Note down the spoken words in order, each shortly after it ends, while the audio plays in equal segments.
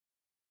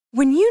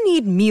When you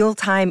need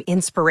mealtime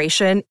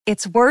inspiration,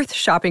 it's worth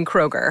shopping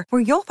Kroger,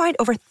 where you'll find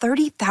over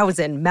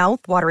 30,000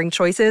 mouth-watering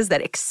choices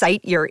that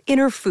excite your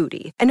inner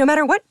foodie. And no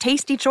matter what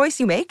tasty choice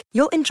you make,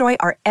 you'll enjoy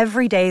our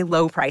everyday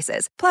low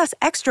prices, plus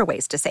extra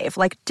ways to save,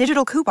 like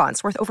digital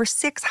coupons worth over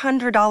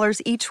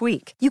 $600 each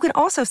week. You can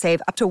also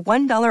save up to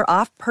 $1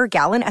 off per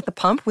gallon at the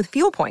pump with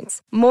fuel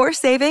points. More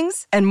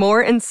savings and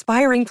more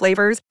inspiring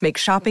flavors make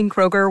shopping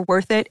Kroger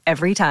worth it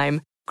every time.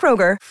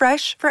 Kroger,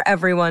 fresh for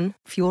everyone.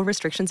 Fuel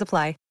restrictions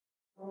apply.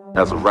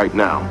 As of right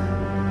now,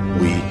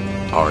 we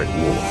are at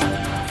war.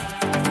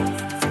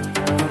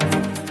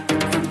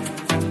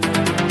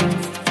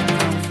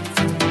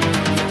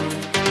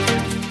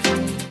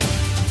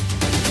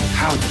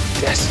 How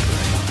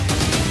desperate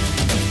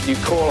are you? You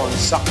call on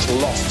such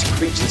lost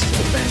creatures to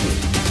defend you.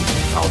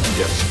 How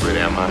desperate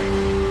am I?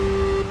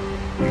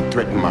 You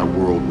threaten my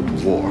world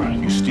with war.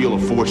 You steal a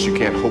force you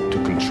can't hope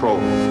to control.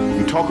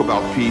 You talk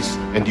about peace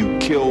and you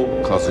kill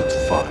because it's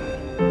fun.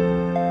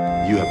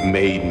 You have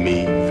made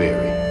me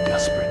very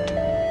desperate.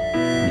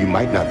 You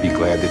might not be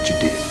glad that you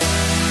did.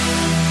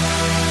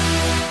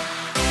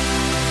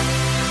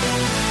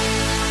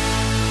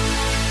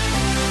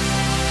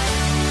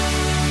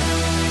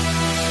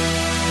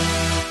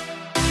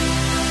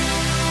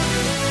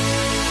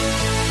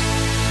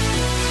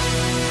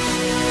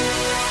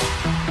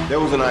 There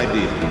was an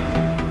idea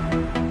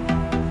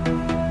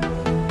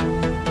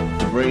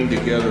to bring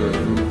together a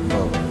group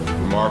of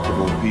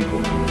remarkable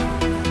people,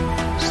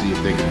 see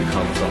if they could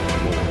become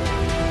something more.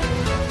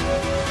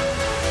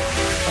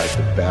 Like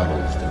the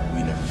battles that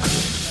we never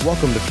could.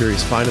 Welcome to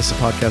Fury's Finest, a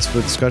podcast for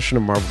the discussion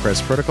of Marvel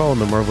Crisis Protocol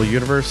and the Marvel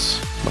Universe.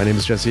 My name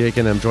is Jesse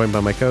Aiken. I'm joined by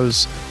my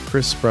co-host,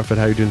 Chris Bruffett.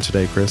 How are you doing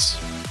today, Chris?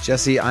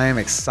 Jesse, I am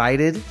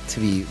excited to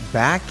be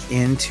back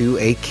into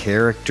a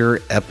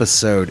character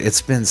episode.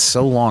 It's been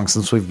so long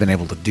since we've been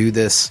able to do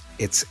this.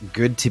 It's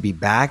good to be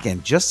back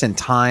and just in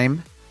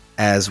time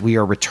as we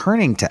are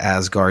returning to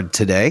Asgard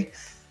today.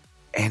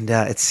 And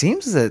it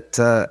seems that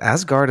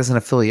Asgard as an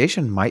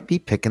affiliation might be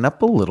picking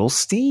up a little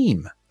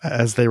steam.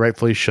 As they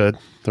rightfully should.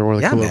 They're one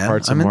of the cooler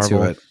parts of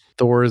Marvel. Into it.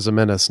 Thor is a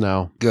menace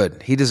now.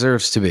 Good. He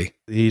deserves to be.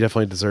 He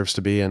definitely deserves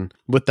to be. And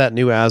with that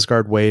new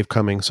Asgard wave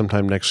coming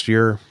sometime next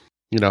year,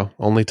 you know,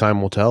 only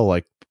time will tell,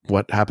 like,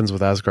 what happens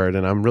with Asgard.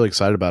 And I'm really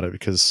excited about it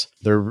because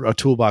they're a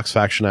toolbox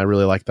faction. I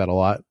really like that a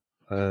lot.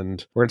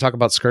 And we're going to talk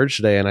about Skurge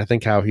today. And I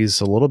think how he's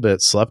a little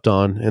bit slept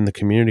on in the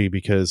community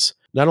because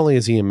not only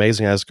is he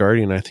amazing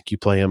Asgardian, I think you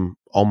play him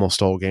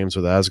almost all games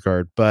with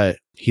Asgard, but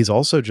he's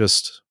also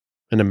just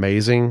an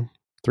amazing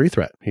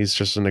 3-threat. He's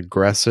just an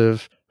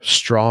aggressive,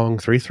 strong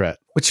 3-threat.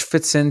 Which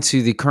fits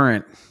into the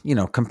current,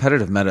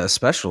 competitive meta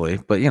especially.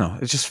 But,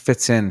 it just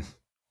fits in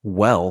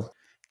well.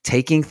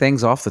 Taking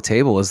things off the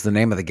table is the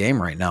name of the game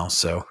right now.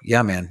 So,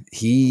 yeah, man,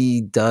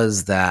 he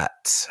does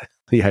that.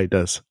 Yeah, he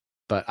does.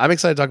 But I'm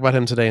excited to talk about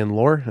him today in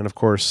lore and, of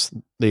course,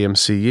 the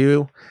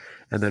MCU.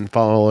 And then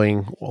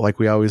following, like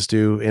we always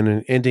do, in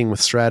an ending with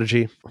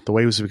strategy, the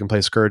ways we can play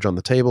Skurge on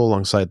the table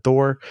alongside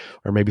Thor,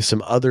 or maybe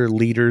some other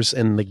leaders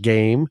in the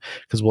game,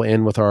 because we'll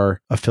end with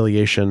our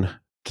affiliation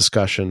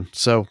discussion.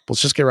 So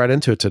let's just get right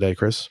into it today,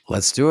 Chris.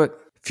 Let's do it.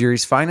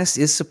 Fury's Finest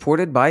is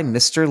supported by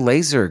Mr.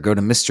 Laser. Go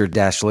to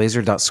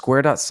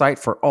mr-laser.square.site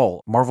for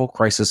all Marvel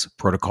Crisis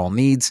Protocol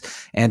needs.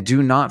 And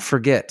do not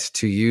forget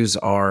to use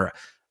our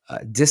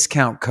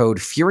discount code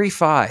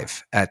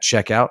FURY5 at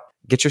checkout.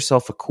 Get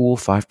yourself a cool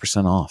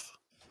 5% off.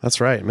 That's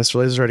right. Mr.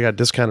 Laser's already got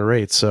discounted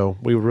rates, so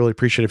we would really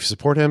appreciate if you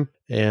support him.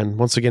 And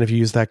once again, if you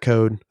use that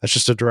code, that's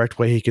just a direct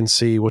way he can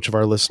see which of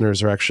our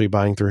listeners are actually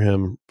buying through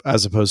him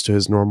as opposed to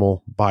his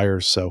normal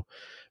buyers. So it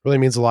really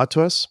means a lot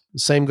to us.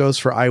 Same goes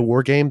for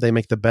iWargame. They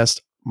make the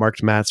best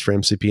marked mats for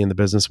MCP in the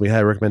business. We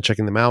highly recommend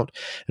checking them out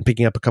and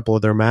picking up a couple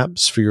of their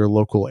maps for your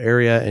local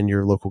area and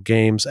your local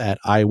games at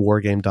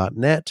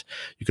iwargame.net.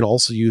 You can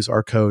also use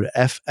our code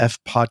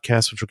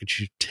FFPodcast, which will get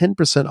you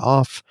 10%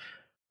 off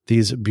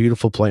these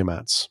beautiful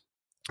playmats.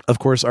 Of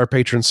course, our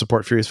patrons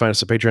support Fury's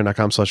Finest at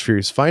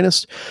patreon.com/Fury's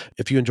Finest.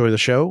 If you enjoy the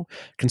show,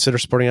 consider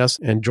supporting us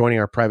and joining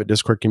our private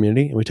Discord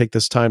community. And we take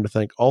this time to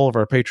thank all of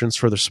our patrons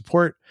for their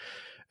support.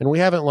 And we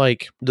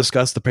haven't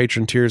discussed the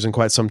patron tiers in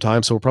quite some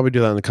time, so we'll probably do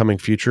that in the coming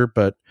future.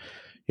 But,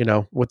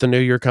 with the new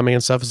year coming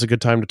and stuff, it's a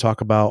good time to talk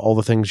about all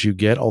the things you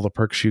get, all the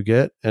perks you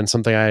get. And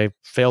something I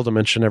fail to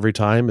mention every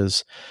time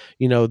is,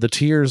 the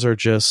tiers are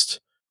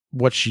just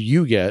what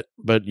you get,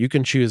 but you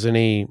can choose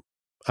any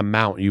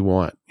amount you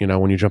want,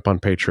 when you jump on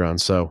Patreon.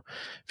 So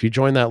if you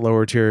join that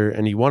lower tier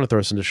and you want to throw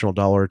us an additional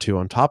 $1 or $2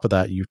 on top of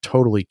that, you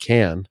totally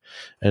can.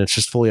 And it's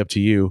just fully up to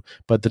you.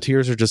 But the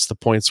tiers are just the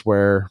points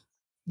where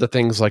the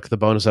things like the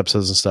bonus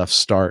episodes and stuff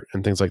start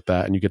and things like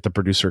that. And you get the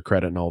producer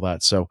credit and all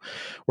that. So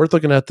worth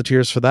looking at the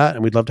tiers for that.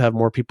 And we'd love to have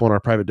more people in our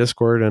private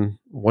Discord. And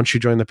once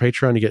you join the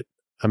Patreon, you get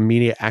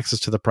immediate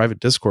access to the private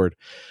Discord.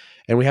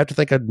 And we have to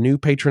thank a new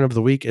patron of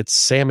the week. It's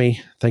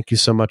Sammy. Thank you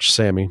so much,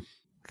 Sammy.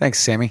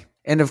 Thanks, Sammy.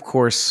 And of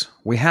course,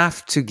 we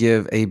have to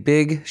give a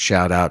big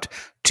shout out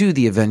to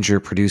the Avenger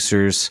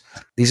producers.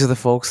 These are the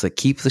folks that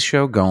keep the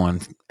show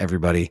going,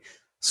 everybody.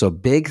 So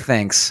big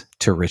thanks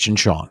to Rich and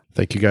Sean.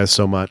 Thank you guys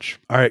so much.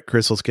 All right,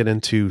 Chris, let's get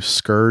into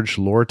Skurge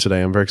lore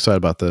today. I'm very excited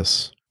about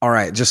this. All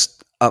right,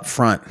 just up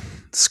front,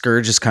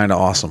 Skurge is kind of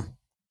awesome.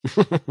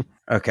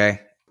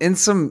 Okay. In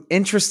some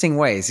interesting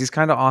ways, he's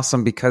kind of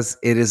awesome because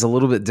it is a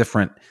little bit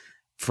different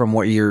from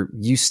what you're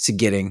used to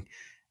getting.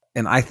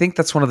 And I think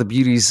that's one of the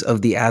beauties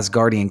of the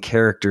Asgardian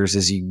characters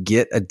is you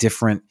get a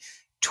different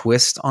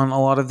twist on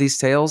a lot of these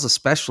tales,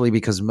 especially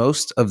because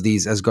most of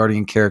these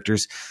Asgardian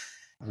characters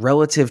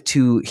relative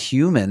to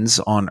humans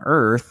on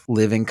Earth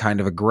live in kind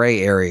of a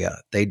gray area.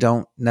 They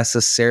don't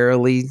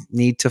necessarily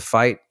need to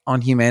fight on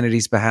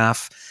humanity's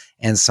behalf,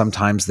 and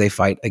sometimes they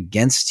fight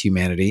against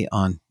humanity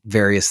on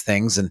various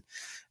things and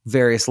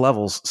various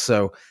levels.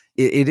 So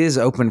it is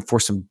open for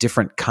some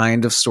different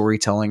kind of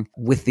storytelling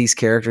with these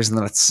characters, and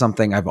that's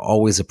something I've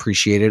always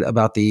appreciated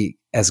about the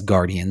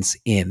Asgardians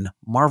in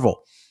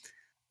Marvel.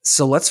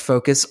 So let's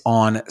focus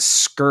on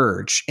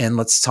Skurge, and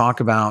let's talk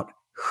about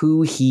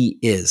who he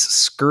is.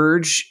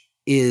 Skurge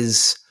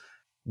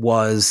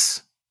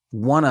was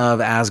one of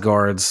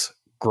Asgard's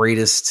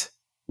greatest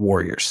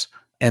warriors.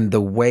 And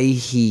the way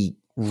he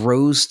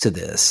rose to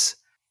this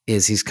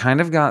is he's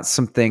kind of got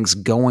some things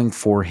going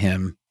for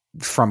him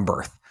from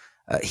birth.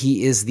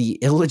 He is the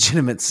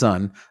illegitimate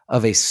son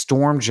of a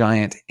storm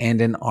giant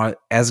and an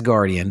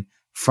Asgardian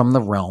from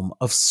the realm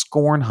of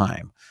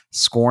Skornheim.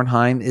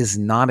 Skornheim is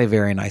not a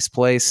very nice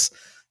place.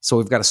 So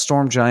we've got a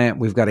storm giant.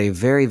 We've got a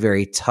very,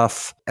 very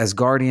tough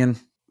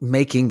Asgardian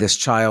making this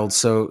child.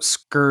 So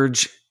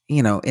Skurge,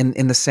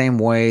 in the same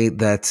way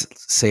that,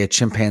 say, a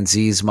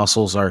chimpanzee's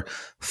muscles are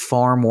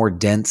far more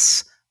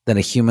dense than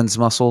a human's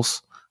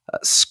muscles,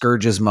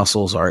 Skurge's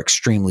muscles are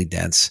extremely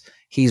dense.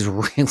 He's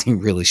really,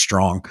 really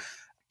strong.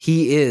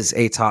 He is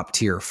a top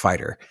tier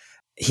fighter.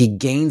 He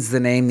gains the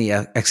name the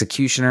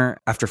Executioner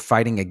after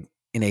fighting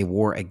in a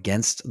war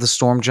against the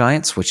storm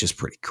giants, which is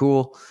pretty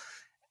cool.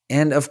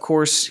 And of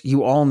course,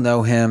 you all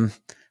know him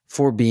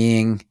for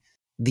being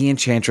the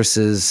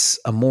Enchantress's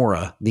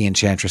Amora, the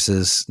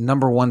Enchantress's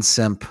number one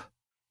simp.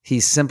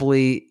 He's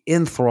simply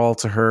enthralled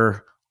to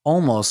her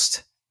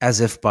almost as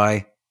if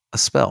by a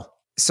spell.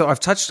 So I've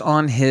touched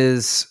on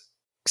his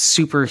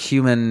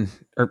superhuman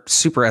or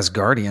super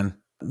Asgardian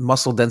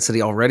muscle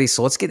density already.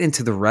 So let's get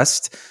into the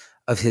rest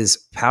of his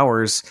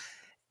powers.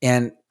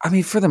 And I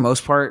mean, for the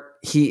most part,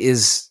 he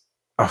is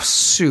a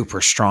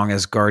super strong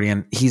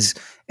Asgardian. He's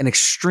an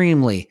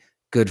extremely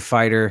good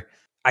fighter.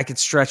 I could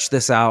stretch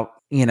this out,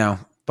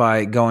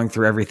 by going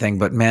through everything,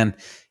 but man,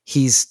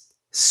 he's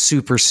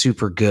super,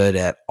 super good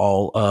at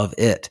all of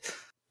it.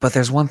 But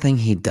there's one thing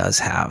he does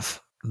have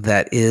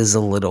that is a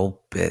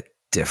little bit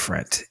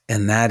different,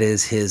 and that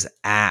is his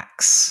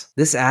axe.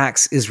 This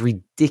axe is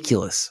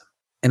ridiculous.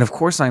 And of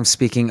course, I'm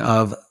speaking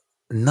of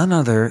none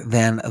other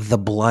than the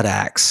Blood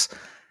Axe.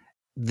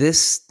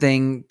 This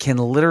thing can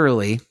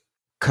literally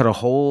cut a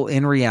hole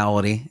in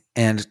reality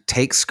and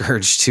take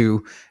Skurge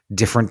to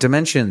different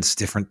dimensions,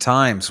 different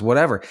times,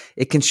 whatever.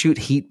 It can shoot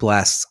heat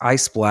blasts,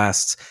 ice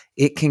blasts.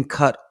 It can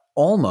cut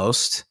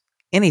almost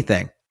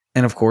anything.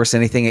 And of course,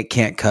 anything it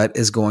can't cut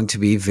is going to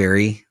be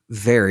very,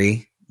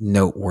 very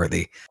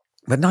noteworthy.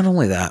 But not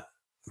only that,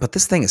 but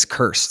this thing is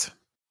cursed.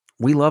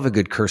 We love a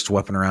good cursed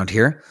weapon around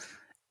here.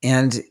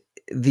 And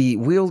the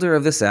wielder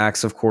of this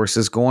axe, of course,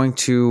 is going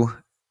to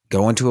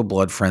go into a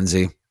blood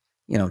frenzy.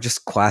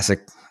 Just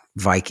classic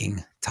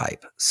Viking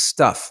type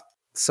stuff.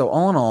 So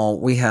all in all,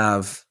 we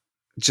have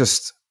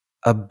just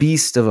a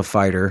beast of a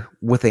fighter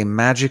with a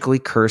magically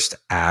cursed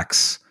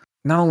axe.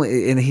 Not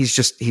only, and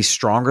he's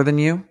stronger than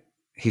you.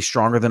 He's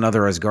stronger than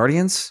other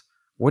Asgardians.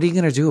 What are you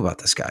going to do about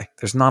this guy?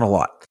 There's not a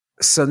lot.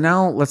 So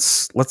now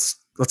let's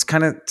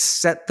kind of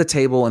set the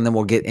table, and then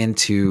we'll get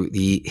into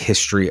the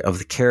history of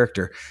the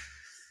character.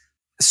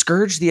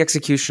 Skurge the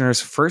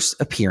Executioner's first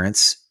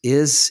appearance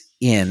is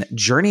in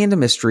Journey into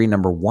Mystery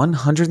number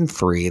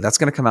 103. That's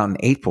going to come out in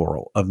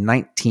April of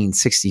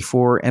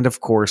 1964. And of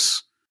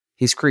course,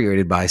 he's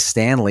created by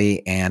Stan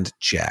Lee and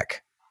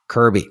Jack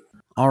Kirby.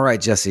 All right,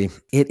 Jesse,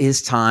 it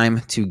is time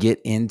to get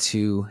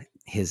into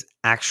his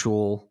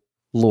actual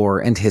lore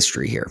and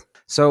history here.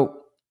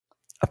 So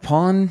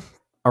upon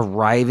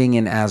arriving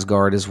in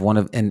Asgard as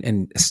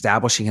and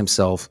establishing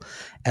himself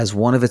as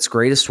one of its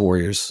greatest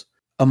warriors,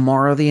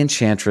 Amara the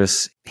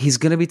Enchantress, he's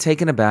going to be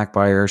taken aback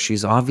by her.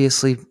 She's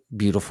obviously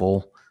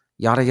beautiful,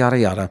 yada, yada,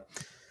 yada.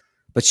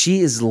 But she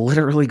is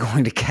literally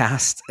going to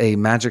cast a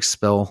magic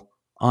spell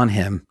on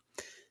him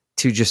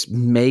to just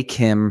make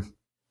him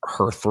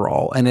her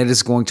thrall. And it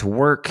is going to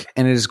work,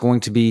 and it is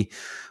going to be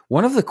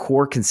one of the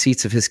core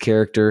conceits of his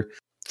character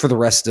for the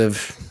rest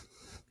of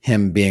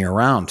him being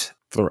around.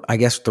 For, I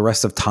guess, the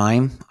rest of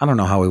time. I don't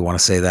know how we want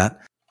to say that.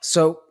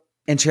 So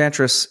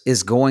Enchantress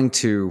is going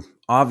to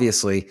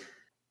obviously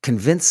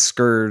convince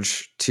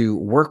Skurge to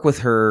work with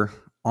her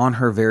on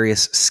her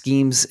various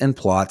schemes and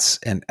plots.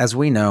 And as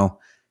we know,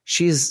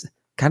 she's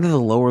kind of the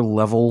lower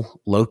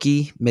level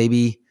Loki,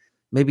 maybe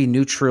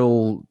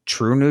neutral,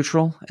 true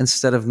neutral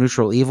instead of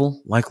neutral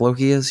evil like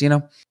Loki is,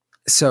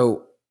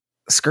 So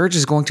Skurge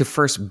is going to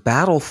first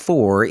battle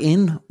Thor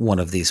in one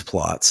of these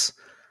plots.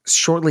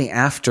 shortly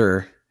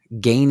after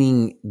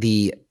gaining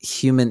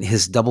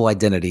his double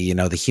identity,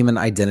 the human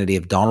identity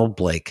of Donald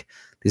Blake.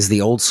 These are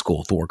the old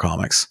school Thor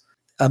comics.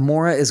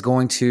 Amora is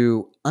going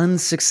to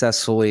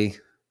unsuccessfully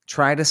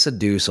try to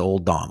seduce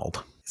old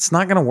Donald. It's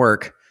not going to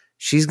work.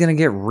 She's going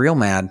to get real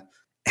mad.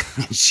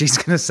 She's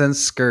going to send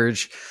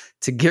Skurge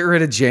to get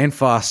rid of Jane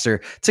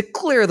Foster to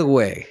clear the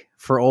way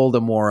for old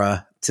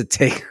Amora to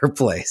take her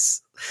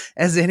place,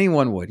 as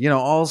anyone would.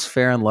 All's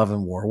fair in love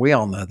and war. We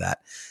all know that.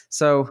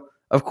 So,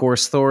 of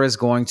course, Thor is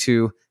going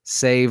to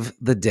save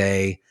the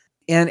day.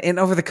 And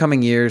over the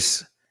coming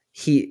years,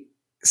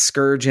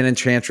 Skurge and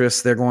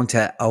Enchantress, they're going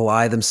to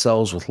ally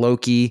themselves with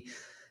Loki.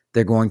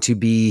 They're going to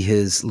be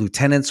his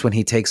lieutenants when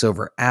he takes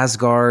over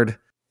Asgard.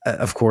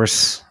 Of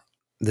course,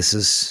 this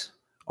is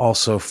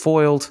also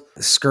foiled.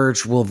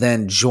 Skurge will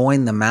then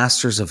join the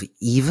Masters of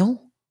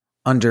Evil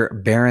under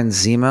Baron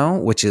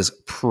Zemo, which is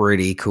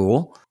pretty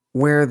cool,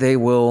 where they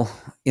will,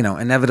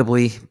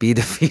 inevitably be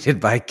defeated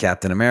by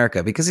Captain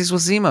America because he's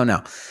with Zemo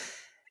now.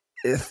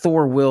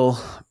 Thor will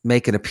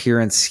make an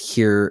appearance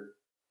here,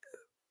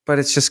 but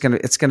it's going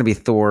to be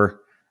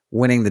Thor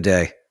winning the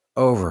day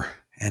over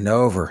and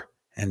over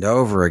and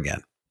over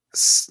again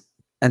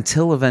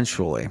until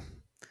eventually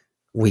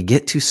we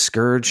get to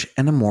Skurge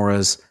and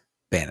Amora's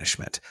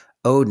banishment.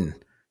 Odin,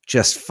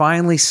 just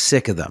finally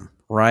sick of them,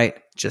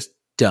 right? Just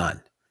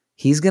done.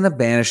 He's going to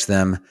banish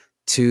them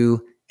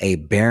to a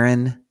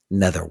barren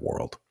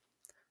netherworld.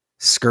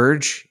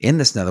 Skurge in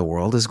this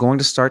netherworld is going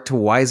to start to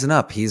wisen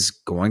up. He's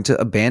going to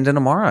abandon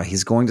Amora.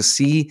 He's going to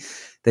see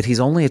that he's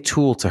only a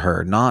tool to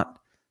her, not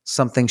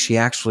something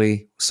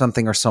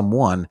or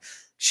someone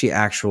she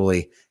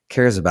actually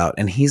cares about.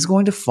 And he's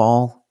going to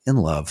fall in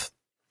love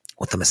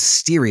with a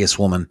mysterious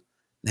woman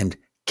named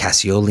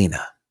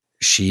Cassiolina.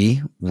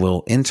 She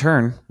will in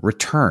turn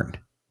return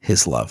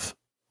his love.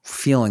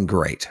 Feeling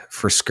great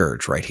for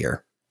Skurge right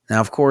here.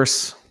 Now, of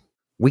course,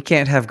 we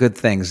can't have good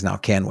things now,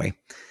 can we?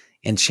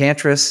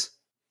 Enchantress,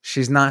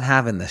 she's not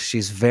having this.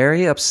 She's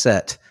very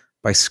upset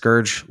by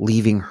Skurge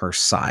leaving her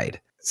side.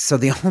 So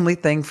the only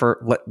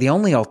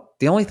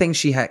thing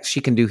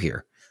she can do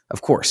here,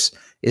 of course,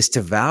 is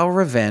to vow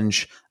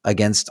revenge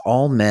against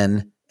all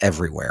men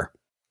everywhere.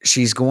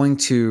 She's going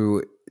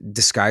to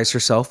disguise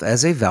herself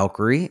as a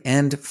Valkyrie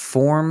and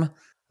form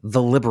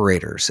the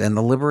Liberators. And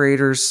the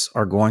Liberators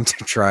are going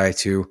to try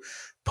to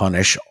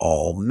punish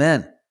all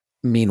men.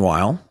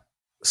 Meanwhile,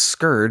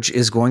 Skurge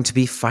is going to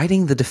be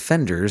fighting the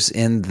Defenders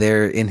in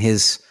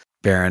his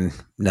barren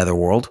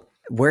netherworld,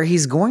 where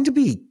he's going to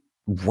be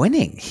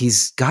winning.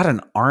 He's got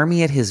an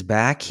army at his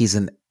back. He's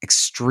an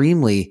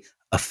extremely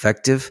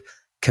effective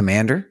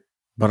commander.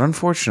 But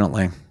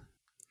unfortunately,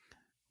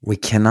 we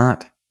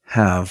cannot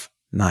have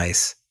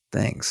nice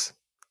things.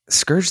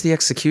 Skurge the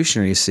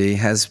Executioner, you see,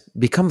 has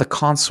become the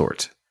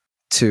consort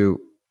to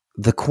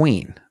the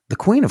Queen. The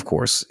Queen, of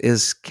course,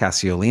 is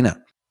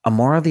Cassiolina.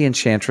 Amora the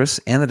Enchantress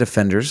and the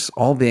Defenders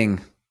all being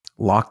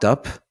locked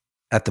up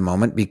at the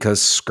moment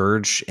because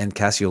Skurge and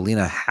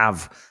Cassiolina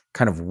have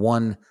kind of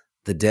won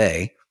the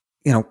day,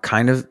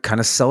 kind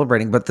of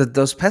celebrating. But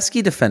those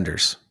pesky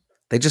Defenders,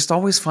 they just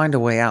always find a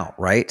way out,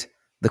 right?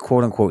 The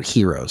quote unquote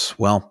heroes.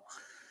 Well,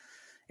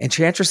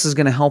 Enchantress is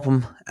going to help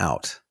them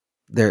out.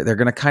 They're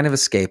going to kind of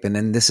escape. And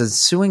in this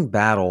ensuing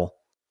battle,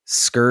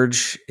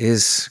 Skurge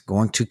is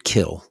going to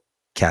kill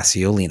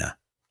Cassiolina.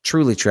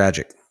 Truly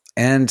tragic.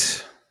 And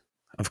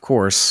of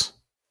course,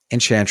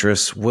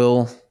 Enchantress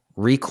will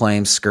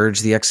reclaim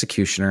Skurge the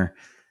Executioner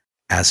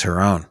as her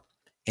own.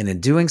 And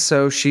in doing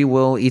so, she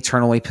will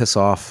eternally piss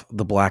off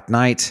the Black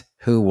Knight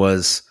who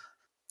was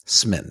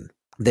smitten.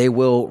 They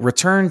will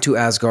return to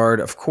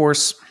Asgard, of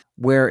course,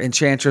 where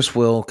Enchantress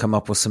will come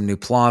up with some new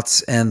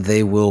plots and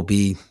they will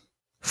be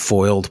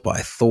foiled by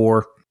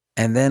Thor.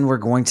 And then we're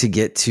going to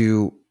get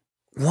to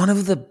one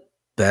of the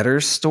better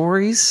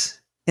stories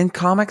in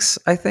comics,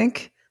 I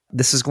think.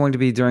 This is going to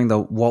be during the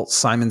Walt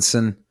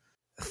Simonson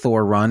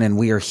Thor run, and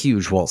we are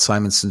huge Walt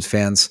Simonson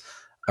fans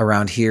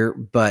around here.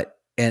 But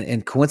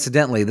and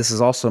coincidentally, this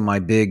is also my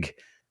big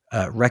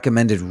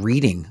recommended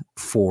reading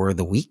for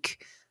the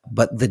week.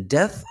 But The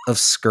Death of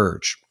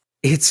Skurge,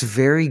 it's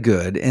very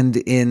good, and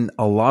in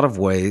a lot of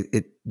ways,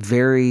 it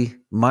very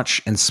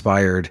much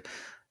inspired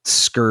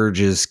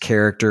Skurge's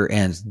character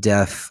and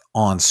death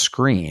on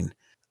screen.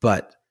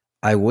 But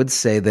I would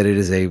say that it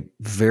is a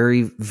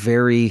very,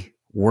 very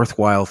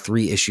worthwhile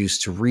 3 issues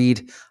to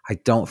read. I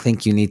don't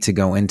think you need to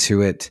go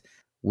into it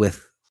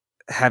with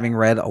having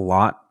read a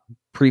lot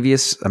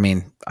previous. I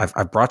mean,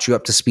 I've brought you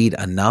up to speed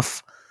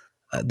enough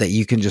that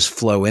you can just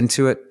flow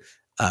into it.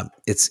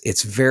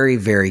 It's very,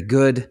 very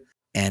good.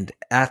 And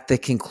at the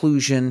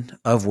conclusion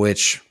of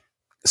which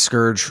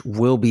Skurge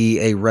will be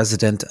a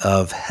resident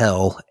of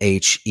Hell,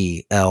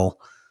 Hel,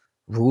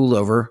 ruled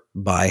over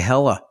by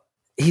Hela.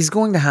 He's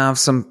going to have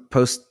some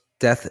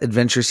post-death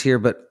adventures here,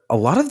 but a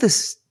lot of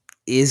this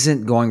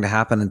isn't going to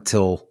happen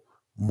until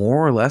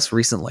more or less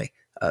recently.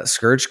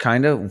 Skurge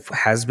kind of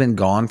has been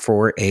gone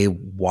for a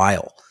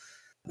while.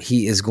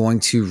 He is going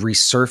to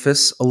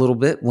resurface a little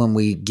bit when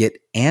we get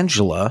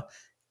Angela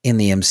in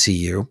the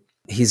MCU.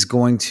 He's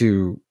going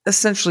to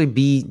essentially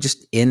be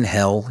just in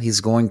hell.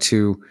 He's going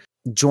to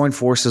join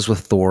forces with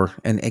Thor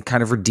and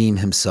kind of redeem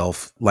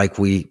himself, like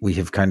we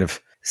have kind of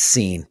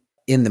seen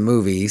in the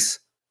movies,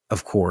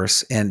 of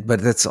course.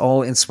 But that's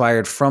all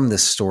inspired from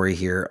this story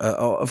here.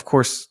 Of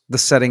course, the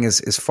setting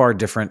is far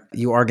different.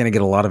 You are going to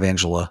get a lot of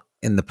Angela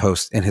in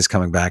his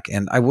coming back,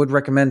 and I would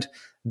recommend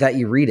that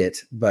you read it.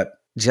 But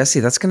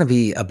Jesse, that's going to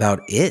be about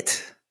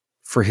it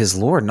for his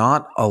lore.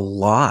 Not a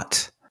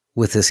lot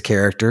with this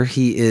character.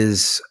 He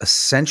is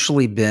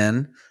essentially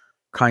been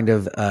kind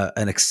of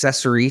an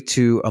accessory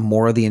to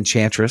Amora the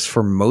Enchantress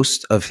for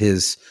most of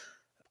his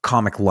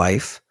comic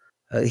life.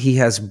 He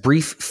has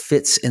brief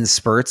fits and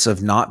spurts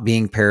of not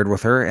being paired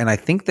with her, and I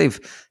think they've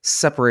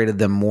separated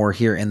them more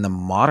here in the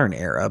modern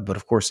era. But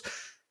of course,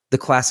 the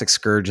classic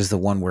Skurge is the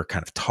one we're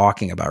kind of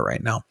talking about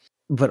right now.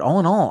 But all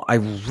in all, I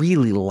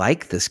really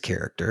like this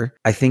character.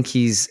 I think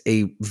he's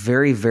a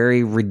very,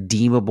 very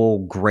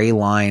redeemable gray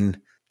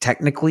line,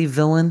 technically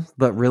villain,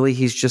 but really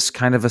he's just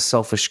kind of a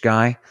selfish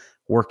guy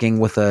working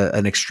with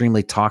an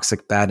extremely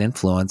toxic bad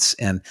influence.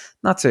 And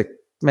not to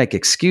make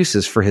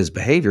excuses for his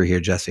behavior here,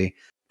 Jesse,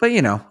 but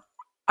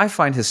I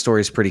find his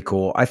stories pretty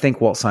cool. I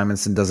think Walt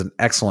Simonson does an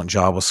excellent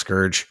job with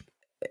Skurge,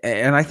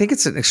 and I think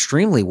it's an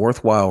extremely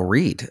worthwhile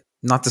read.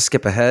 Not to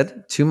skip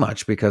ahead too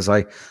much, because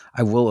I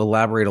will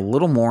elaborate a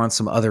little more on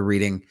some other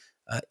reading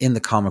in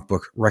the comic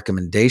book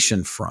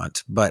recommendation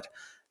front. But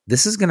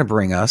this is going to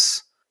bring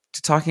us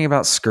to talking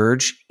about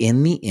Skurge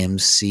in the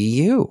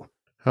MCU.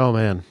 Oh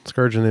man,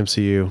 Skurge in the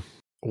MCU.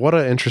 What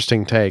an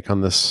interesting take on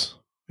this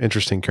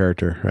interesting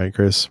character, right,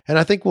 Chris? And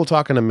I think we'll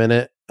talk in a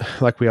minute,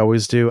 like we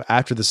always do,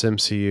 after this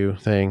MCU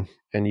thing.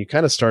 And you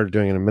kind of started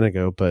doing it a minute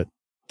ago, but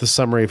the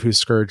summary of who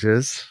Skurge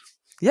is.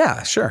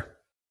 Yeah, sure.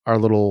 Our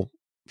little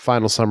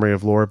final summary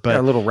of lore, but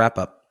a little wrap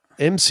up.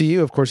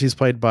 MCU, of course, he's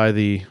played by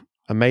the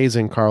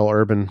amazing Carl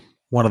Urban.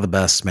 One of the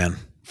best, man.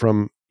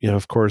 From,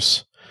 of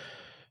course,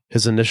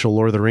 his initial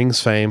Lord of the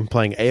Rings fame,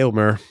 playing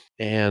Éomer.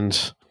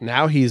 And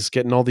now he's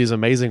getting all these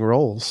amazing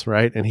roles,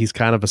 right? And he's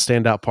kind of a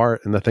standout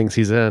part in the things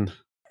he's in.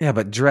 Yeah,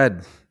 but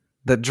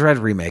the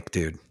Dredd remake,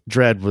 dude. He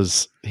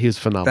was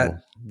phenomenal.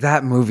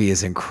 That movie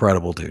is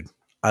incredible, dude.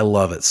 I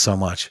love it so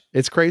much.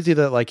 It's crazy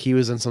that like he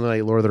was in something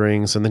like Lord of the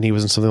Rings, and then he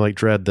was in something like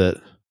Dredd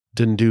that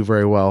didn't do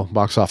very well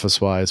box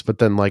office wise, but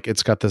then like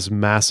it's got this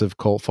massive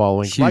cult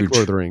following. Huge. Like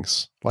Lord of the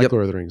Rings. Lord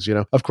of the Rings,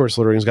 Of course,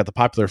 Lord of the Rings got the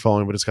popular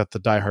following, but it's got the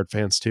diehard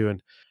fans too.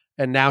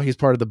 And now he's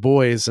part of the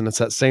boys, and it's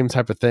that same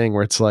type of thing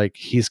where it's like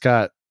he's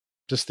got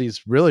just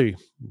these really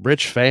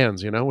rich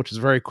fans, which is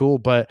very cool.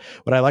 But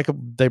what I like,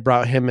 they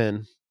brought him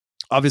in.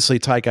 Obviously,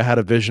 Taika had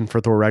a vision for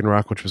Thor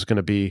Ragnarok, which was going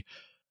to be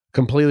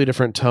completely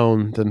different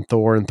tone than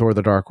Thor and Thor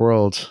the Dark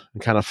World,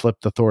 and kind of flip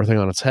the Thor thing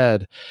on its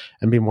head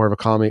and be more of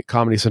a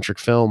comedy-centric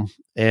film.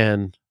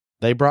 And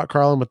they brought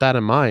Carl in with that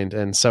in mind.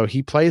 And so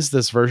he plays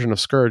this version of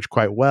Skurge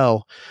quite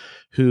well,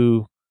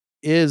 who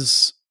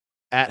is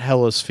at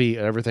Hela's feet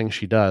at everything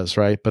she does,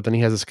 right? But then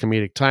he has this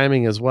comedic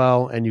timing as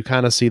well, and you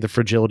kind of see the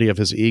fragility of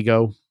his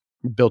ego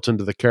built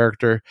into the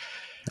character.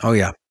 Oh,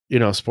 yeah.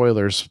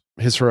 Spoilers,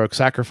 his heroic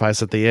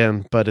sacrifice at the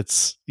end, but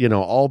it's,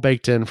 all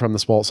baked in from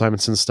this Walt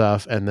Simonson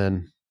stuff, and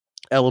then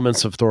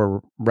elements of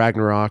Thor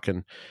Ragnarok,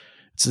 and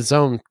it's its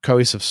own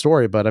cohesive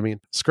story. But I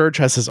mean, Skurge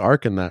has his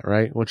arc in that,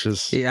 right? Which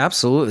is, he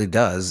absolutely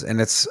does, and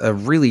it's a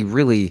really,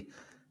 really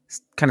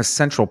kind of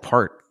central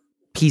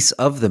piece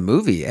of the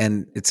movie,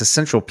 and it's a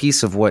central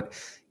piece of what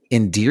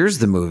endears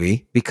the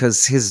movie,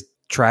 because his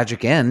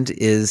tragic end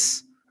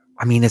is,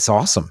 it's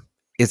awesome.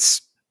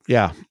 It's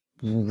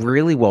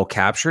really well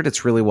captured.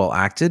 It's really well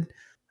acted.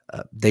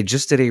 They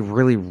just did a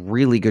really,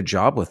 really good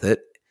job with it,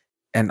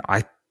 and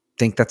I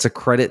think that's a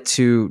credit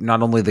to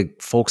not only the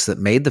folks that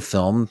made the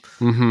film,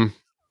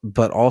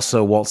 but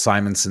also Walt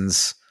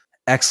Simonson's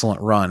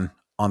excellent run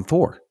on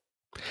Thor.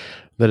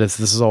 This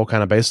is all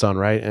kind of based on,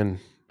 right? And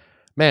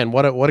man,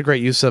 what a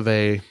great use of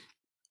a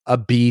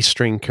B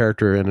string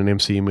character in an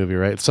MCU movie,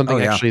 right? It's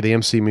something actually the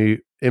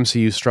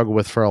MCU struggled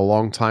with for a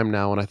long time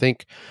now, and I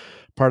think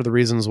part of the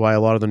reasons why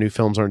a lot of the new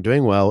films aren't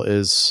doing well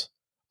is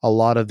a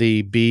lot of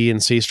the B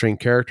and C string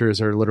characters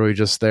are literally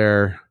just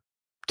there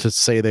to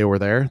say they were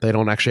there. They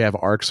don't actually have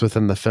arcs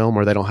within the film,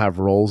 or they don't have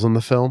roles in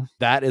the film.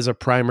 That is a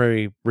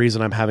primary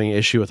reason I'm having an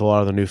issue with a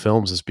lot of the new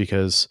films, is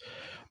because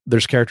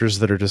there's characters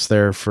that are just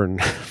there for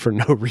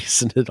no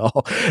reason at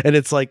all. And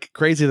it's like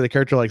crazy that a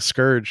character like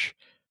Skurge,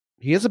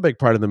 he is a big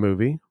part of the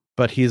movie,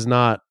 but he's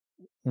not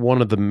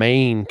one of the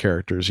main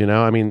characters,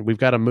 we've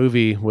got a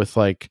movie with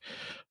like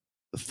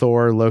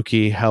Thor,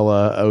 Loki,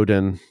 Hela,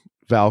 Odin,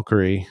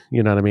 Valkyrie,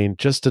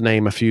 just to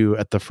name a few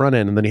at the front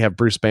end. And then you have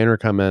Bruce Banner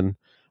come in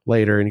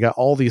later, and you got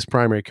all these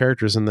primary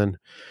characters. And then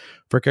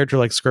for a character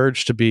like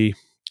Skurge to be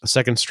a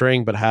second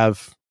string but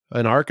have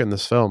an arc in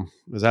this film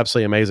is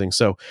absolutely amazing.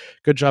 So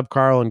good job,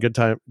 Carl, and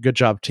good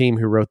job team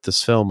who wrote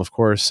this film, of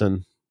course,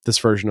 and this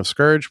version of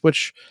Skurge,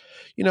 which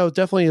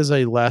definitely is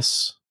a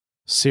less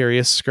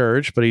serious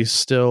Skurge, but he's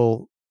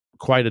still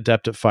quite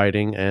adept at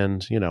fighting.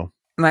 And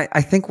and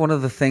I think one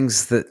of the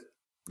things that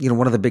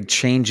one of the big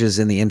changes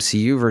in the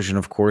MCU version,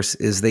 of course,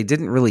 is they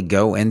didn't really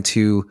go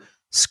into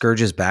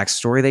Skurge's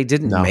backstory. They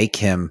didn't make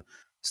him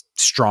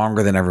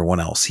stronger than everyone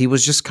else. He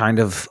was just kind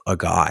of a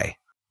guy.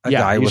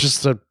 He's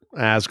just an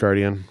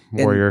Asgardian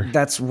warrior. And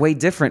that's way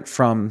different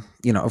from,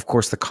 of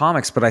course, the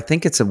comics, but I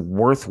think it's a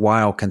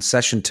worthwhile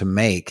concession to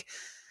make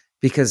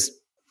because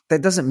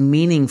that doesn't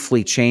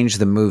meaningfully change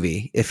the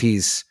movie if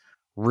he's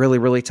really,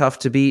 really tough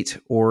to beat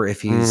or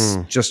if he's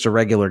just a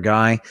regular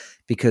guy,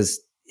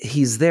 because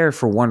he's there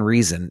for one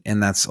reason,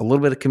 and that's a little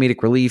bit of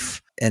comedic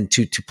relief and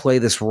to play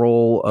this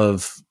role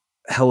of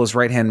Hela's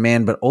right-hand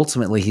man, but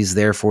ultimately he's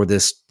there for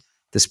this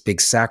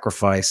big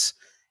sacrifice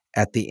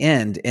at the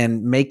end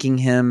and making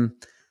him,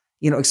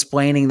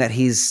 explaining that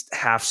he's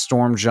half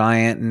storm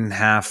giant and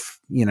half,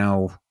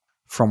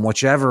 from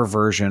whichever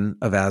version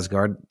of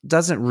Asgard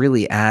doesn't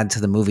really add to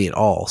the movie at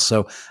all.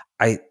 So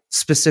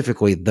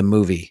specifically the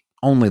movie,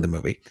 only the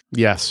movie.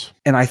 Yes.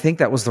 And I think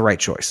that was the right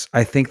choice.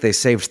 I think they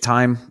saved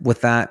time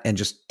with that and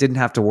just didn't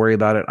have to worry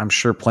about it. I'm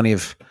sure plenty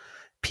of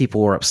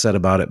people were upset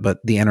about it, but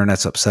the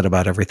internet's upset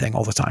about everything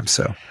all the time.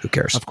 So who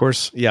cares? Of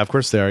course. Yeah, of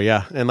course they are.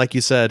 Yeah. And like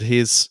you said,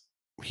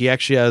 he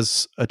actually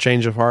has a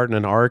change of heart and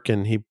an arc,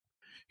 and he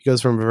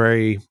goes from a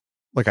very,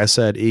 like I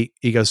said,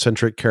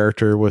 egocentric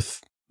character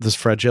with this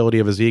fragility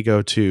of his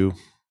ego to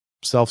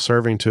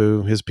self-serving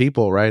to his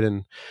people, right?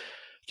 And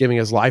giving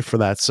his life for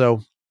that.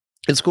 So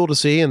it's cool to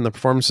see, and the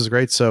performance is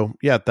great. So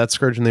yeah, that's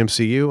Skurge in the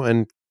MCU.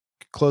 And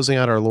closing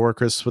out our lore,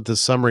 Chris, with this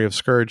summary of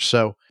Skurge.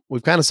 So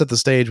we've kind of set the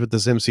stage with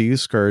this MCU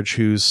Skurge,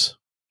 who's,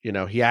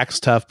 he acts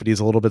tough, but he's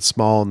a little bit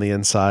small on the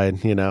inside.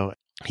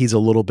 He's a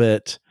little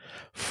bit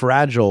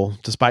fragile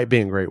despite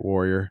being a great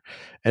warrior.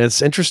 And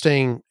it's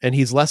interesting, and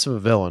he's less of a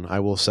villain,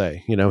 I will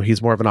say.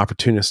 He's more of an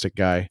opportunistic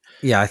guy.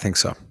 Yeah, I think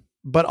so.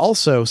 But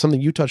also something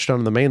you touched on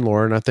in the main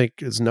lore, and I think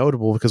is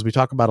notable because we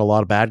talk about a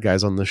lot of bad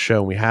guys on this show,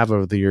 and we have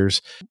over the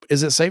years.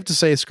 Is it safe to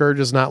say Skurge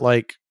is not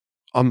like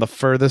on the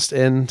furthest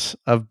end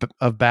of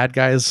bad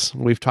guys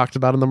we've talked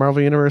about in the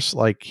Marvel Universe?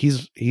 Like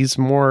he's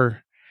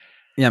more...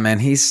 Yeah, man,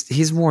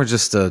 he's more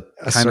just a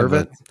kind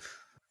servant?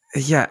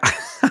 Yeah,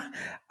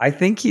 I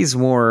think he's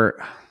more...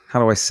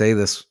 How do I say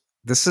this?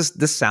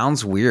 This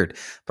sounds weird,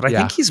 but I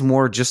think he's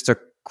more just a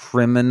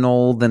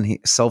criminal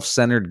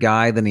self-centered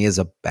guy than he is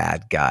a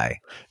bad guy.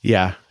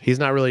 Yeah, he's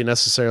not really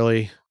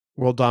necessarily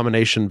world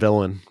domination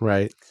villain,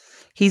 right?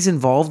 He's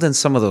involved in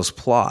some of those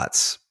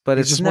plots, but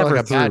he's it's just never more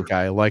like through, a bad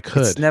guy, like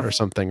Hood or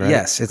something, right?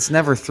 Yes, it's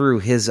never through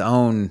his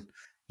own,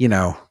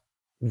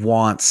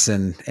 wants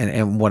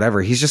and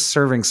whatever. He's just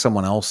serving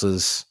someone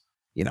else's,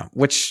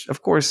 which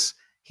of course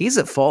he's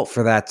at fault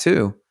for that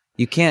too.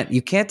 You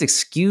can't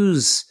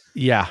excuse.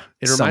 Yeah,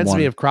 it reminds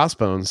me of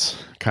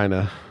Crossbones, kind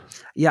of.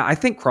 Yeah, I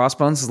think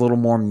Crossbones is a little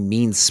more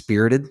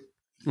mean-spirited,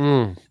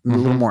 a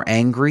little more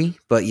angry.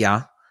 But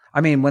yeah,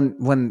 I mean,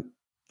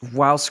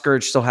 while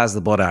Skurge still has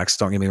the blood axe,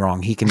 don't get me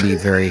wrong, he can be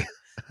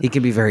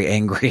very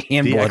angry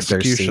and the bloodthirsty.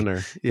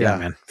 Executioner. Yeah,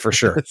 man, for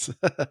sure.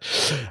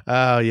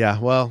 Yeah.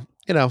 Well,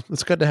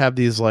 it's good to have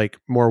these like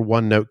more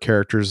one-note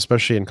characters,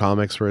 especially in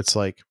comics, where it's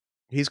like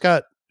he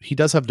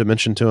does have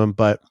dimension to him,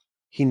 but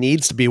he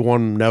needs to be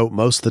one note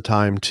most of the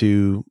time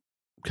to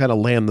kind of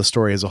land the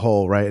story as a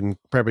whole, right? And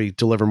probably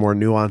deliver more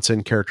nuance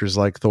in characters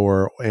like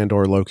Thor and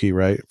or Loki,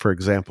 right? For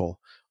example.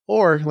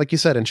 Or, like you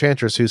said,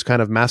 Enchantress, who's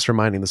kind of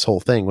masterminding this whole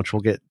thing, which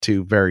we'll get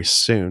to very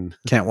soon.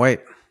 Can't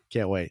wait.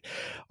 All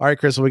right,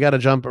 Chris, we got to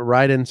jump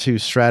right into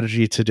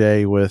strategy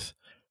today with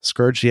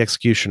Skurge the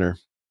Executioner.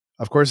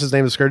 Of course, his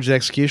name is Skurge the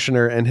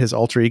Executioner, and his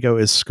alter ego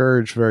is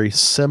Skurge. Very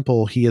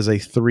simple. He is a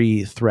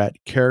 3-threat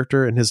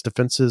character, and his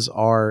defenses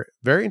are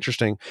very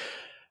interesting.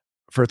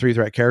 For a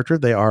 3-threat character,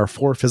 they are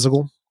 4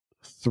 physical,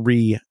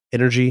 3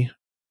 energy,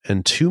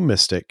 and 2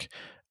 mystic.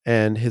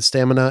 And his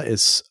stamina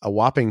is a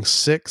whopping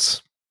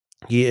 6.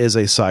 He is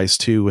a size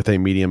 2 with a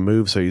medium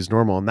move, so he's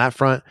normal on that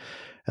front.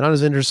 And on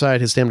his injured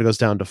side, his stamina goes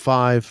down to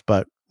 5.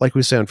 But like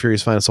we say on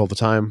Furious Finest all the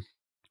time,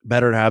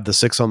 better to have the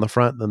 6 on the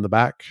front than the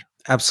back.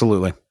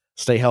 Absolutely.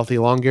 Stay healthy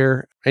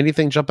longer.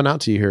 Anything jumping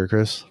out to you here,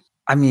 Chris?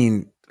 I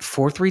mean,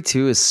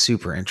 4-3-2 is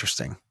super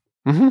interesting.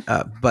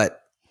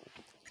 But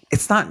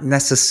it's not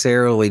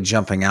necessarily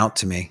jumping out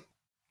to me.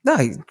 No,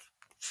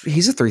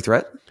 he's a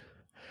 3-threat.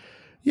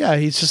 Yeah,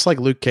 he's just like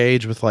Luke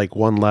Cage with like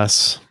 1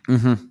 less,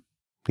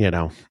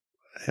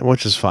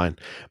 which is fine.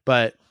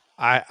 But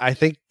I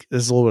think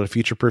this is a little bit of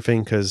future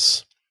proofing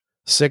because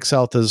 6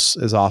 health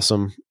is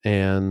awesome.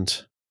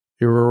 And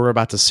we're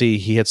about to see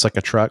he hits like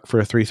a truck for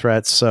a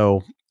 3-threat.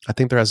 So I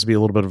think there has to be a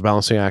little bit of a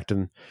balancing act.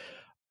 And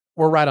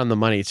we're right on the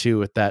money too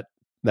with that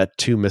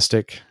 2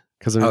 mystic.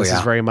 Because this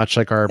is very much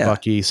like our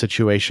Bucky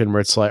situation where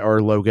it's like,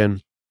 or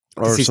Logan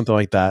or something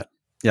like that.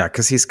 Yeah,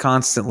 because he's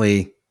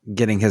constantly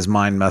getting his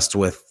mind messed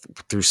with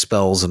through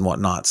spells and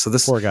whatnot. So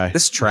this poor guy.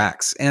 This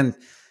tracks. And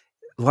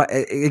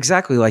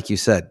exactly like you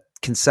said,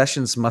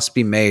 concessions must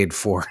be made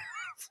for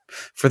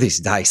these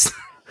dice.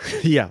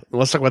 Yeah,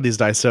 let's talk about these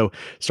dice. So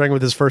starting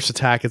with his first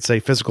attack, it's a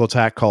physical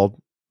attack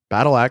called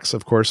Battle Axe.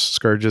 Of course,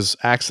 Skurge's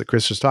axe that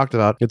Chris just talked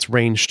about. It's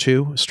range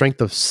 2, strength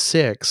of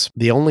 6.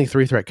 The only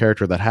 3-threat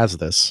character that has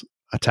this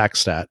attack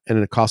stat, and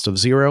at a cost of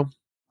 0.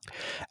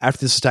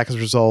 After this attack is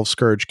resolved,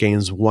 Skurge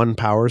gains 1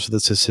 power, so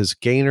this is his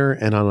gainer,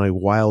 and on a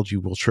wild, you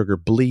will trigger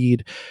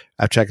bleed.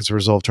 After attack is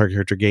resolved, target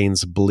character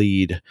gains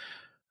bleed,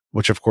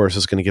 which of course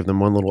is going to give them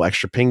 1 little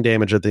extra ping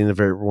damage at the end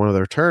of one of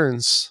their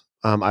turns.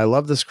 I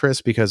love this,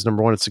 Chris, because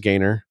number 1, it's a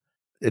gainer.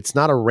 It's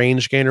not a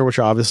range gainer, which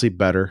are obviously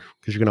better,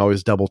 because you can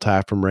always double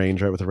tap from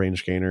range, right, with a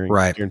range gainer.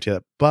 Right. Guarantee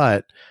that.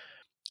 But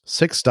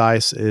 6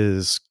 dice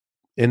is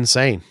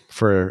insane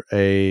for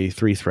a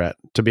 3 threat,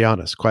 to be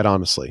honest, quite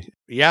honestly.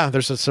 Yeah,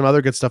 there's some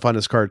other good stuff on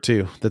this card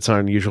too that's not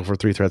unusual for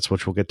 3 threats,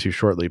 which we'll get to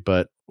shortly.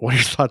 But what are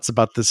your thoughts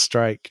about this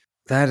strike?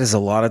 That is a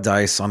lot of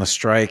dice on a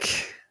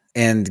strike.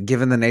 And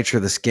given the nature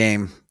of this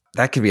game,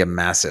 that could be a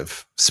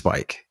massive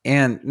spike.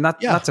 And not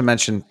to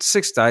mention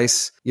 6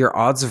 dice, your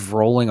odds of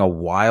rolling a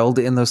wild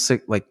in those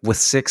 6, like with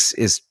 6,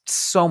 is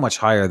so much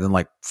higher than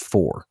like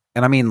 4.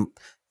 And I mean,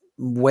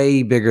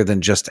 way bigger than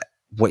just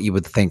what you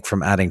would think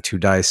from adding 2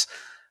 dice.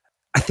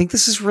 I think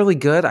this is really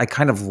good. I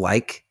kind of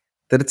like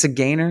that it's a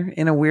gainer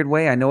in a weird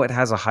way. I know it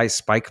has a high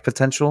spike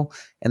potential,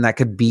 and that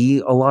could be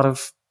a lot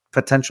of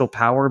potential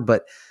power,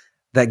 but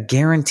that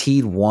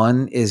guaranteed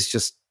 1 is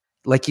just,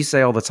 like you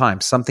say all the time,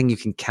 something you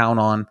can count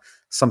on,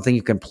 something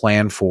you can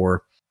plan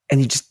for,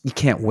 and you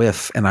can't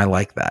whiff, and I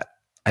like that.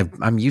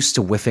 I'm used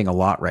to whiffing a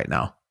lot right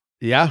now.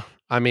 Yeah,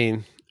 I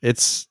mean,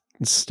 it's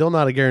still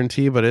not a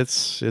guarantee, but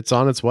it's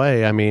on its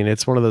way. I mean,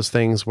 it's one of those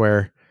things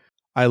where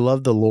I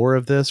love the lore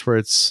of this, where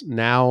it's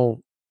now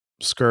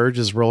Skurge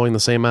is rolling the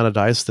same amount of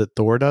dice that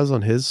Thor does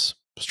on his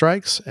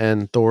strikes,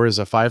 and Thor is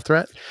a 5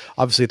 threat.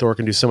 Obviously, Thor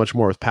can do so much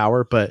more with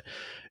power, but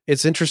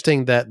it's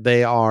interesting that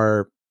they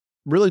are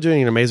really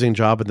doing an amazing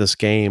job in this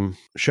game,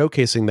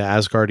 showcasing the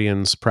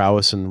Asgardians'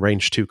 prowess in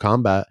range 2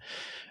 combat.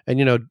 And,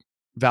 you know,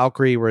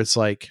 Valkyrie, where it's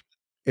like,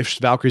 if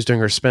Valkyrie's doing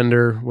her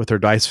spender with her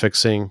dice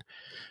fixing,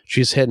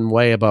 she's hitting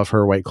way above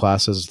her weight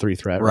class as a 3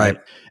 threat. Right.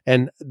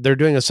 And they're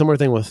doing a similar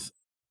thing with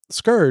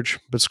Skurge,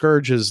 but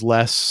Skurge is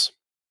less,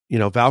 you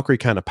know, Valkyrie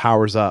kind of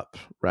powers up,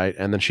 right?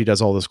 And then she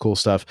does all this cool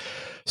stuff.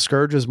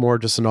 Skurge is more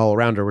just an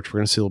all-arounder, which we're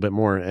going to see a little bit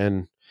more.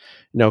 And,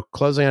 you know,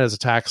 closing out his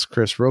attacks,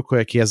 Chris, real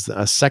quick, he has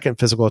a second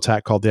physical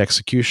attack called the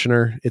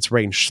Executioner. It's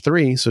range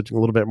 3, so a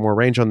little bit more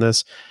range on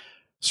this.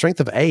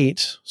 Strength of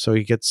 8, so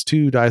he gets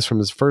 2 dice from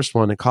his first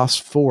one. It costs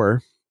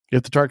 4.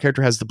 If the target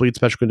character has the bleed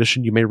special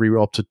condition, you may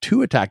reroll up to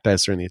 2 attack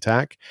dice during the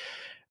attack.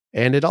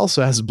 And it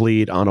also has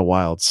bleed on a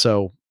wild.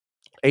 So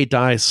 8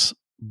 dice,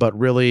 but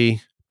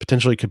really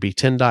potentially could be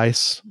 10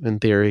 dice in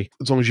theory,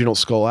 as long as you don't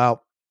skull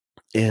out.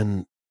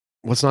 And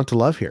what's not to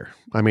love here?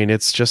 I mean,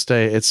 it's just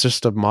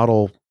a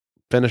model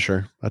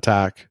finisher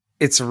attack.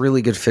 It's a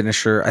really good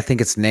finisher. I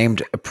think it's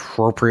named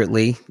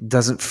appropriately.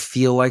 Doesn't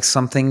feel like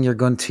something you're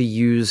going to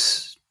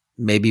use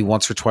maybe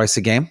once or twice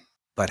a game,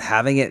 but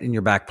having it in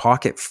your back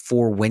pocket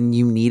for when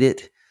you need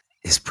it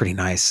is pretty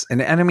nice.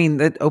 And I mean,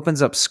 it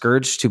opens up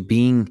Skurge to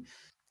being,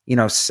 you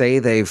know, say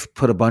they've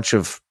put a bunch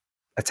of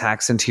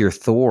attacks into your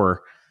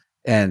Thor,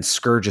 and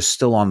Skurge is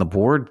still on the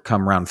board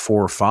come round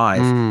 4 or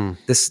 5.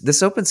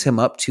 This opens him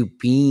up to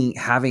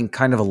having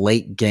kind of a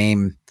late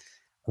game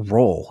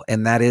role,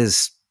 and that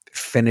is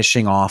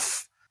finishing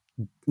off,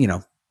 you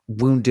know,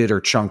 wounded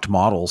or chunked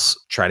models.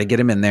 Try to get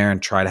him in there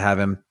and try to have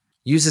him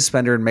use his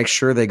spender and make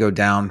sure they go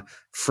down,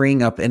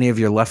 freeing up any of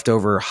your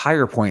leftover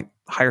higher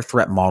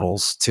threat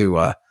models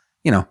to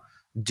you know,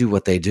 do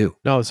what they do.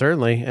 No,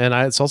 certainly. And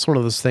it's also one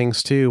of those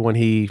things too, when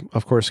he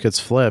of course gets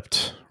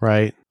flipped,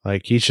 right?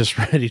 Like he's just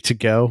ready to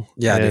go.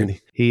 Yeah, and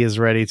dude. He is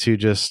ready to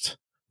just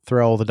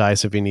throw all the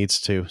dice if he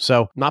needs to.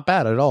 So not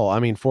bad at all. I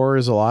mean, 4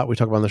 is a lot. We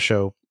talk about on the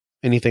show,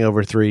 anything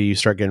over 3, you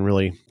start getting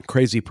really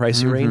crazy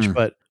pricey range,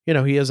 but you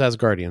know, he is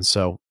Asgardian.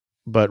 So,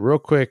 but real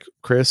quick,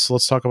 Chris,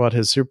 let's talk about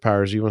his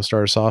superpowers. You want to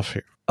start us off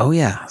here? Oh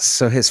yeah.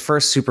 So his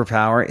first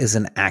superpower is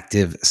an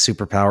active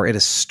superpower. It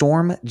is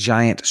Storm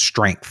Giant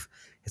Strength.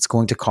 It's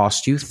going to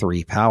cost you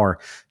 3 power.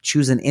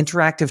 Choose an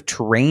interactive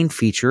terrain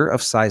feature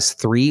of size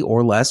 3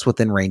 or less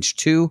within range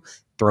 2.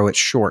 Throw it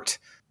short.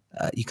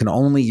 You can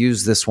only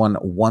use this one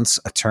once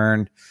a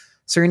turn.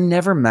 So you're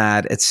never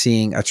mad at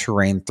seeing a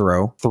terrain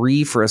throw.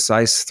 3 for a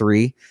size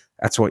 3.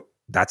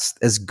 That's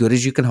as good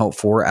as you can hope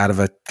for out of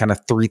a kind of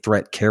 3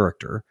 threat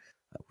character.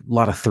 A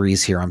lot of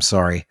 3s here, I'm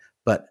sorry.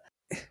 But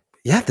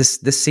yeah, this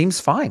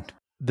seems fine.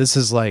 This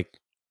is like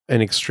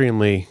an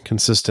extremely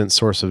consistent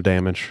source of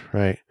damage,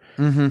 right?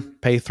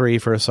 Pay 3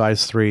 for a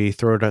size 3,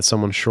 throw it at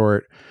someone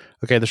short.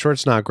 Okay, the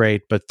short's not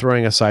great, but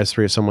throwing a size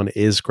 3 at someone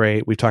is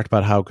great. We talked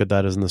about how good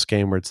that is in this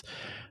game, where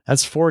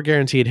that's 4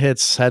 guaranteed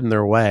hits heading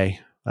their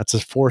way. That's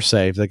a 4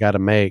 save they got to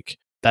make.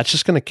 That's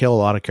just going to kill a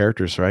lot of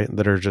characters, right?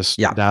 That are just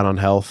down on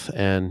health,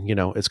 and you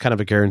know, it's kind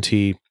of a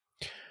guarantee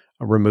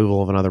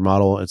removal of another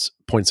model. It's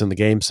points in the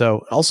game.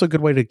 So also a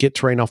good way to get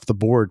terrain off the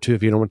board too.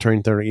 If you don't want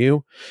terrain thrown at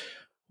you,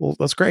 well,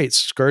 that's great.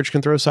 Skurge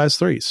can throw size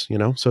 3s, you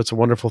know, so it's a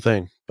wonderful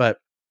thing. But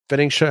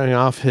finishing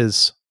off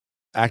his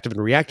active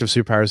and reactive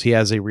superpowers, he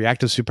has a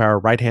reactive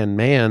superpower, Right Hand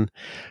Man,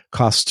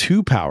 costs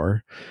 2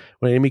 power.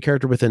 When an enemy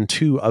character within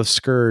 2 of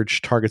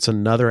Skurge targets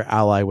another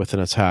ally with an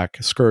attack,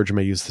 Skurge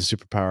may use the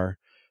superpower.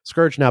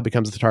 Skurge now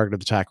becomes the target of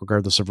the attack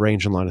regardless of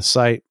range and line of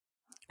sight.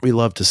 We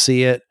love to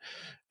see it.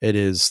 It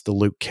is the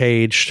Luke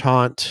Cage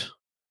taunt.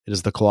 It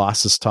is the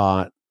Colossus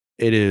taunt.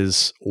 It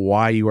is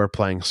why you are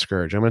playing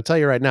Skurge. I'm going to tell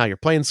you right now, you're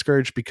playing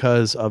Skurge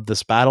because of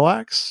this battle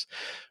axe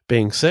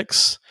being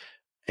 6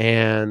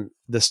 and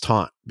this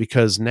taunt,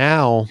 because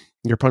now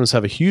your opponents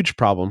have a huge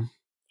problem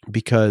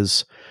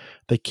because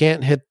they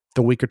can't hit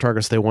the weaker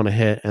targets they want to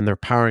hit, and they're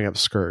powering up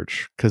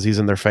Skurge because he's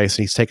in their face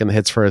and he's taking the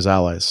hits for his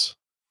allies.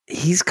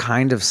 He's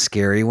kind of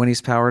scary when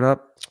he's powered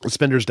up. The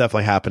Spender's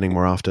definitely happening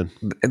more often.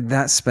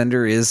 That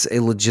Spender is a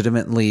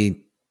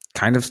legitimately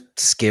kind of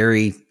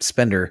scary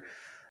Spender.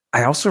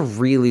 I also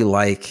really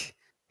like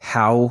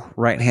how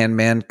Right-Hand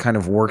Man kind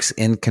of works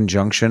in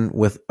conjunction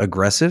with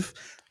aggressive.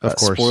 Of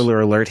course.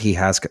 Spoiler alert, he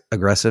has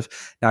aggressive.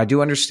 Now, I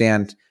do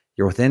understand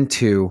you're within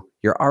 2.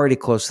 You're already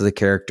close to the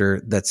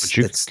character. But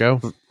you go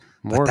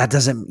more. But that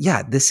doesn't,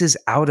 this is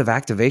out of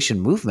activation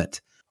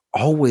movement.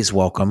 Always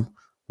welcome.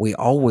 We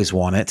always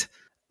want it.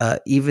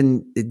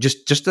 Even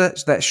just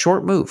that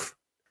short move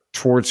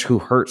towards who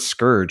hurts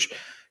Skurge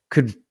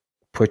could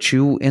put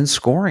you in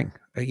scoring.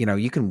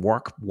 You can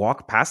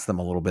walk past them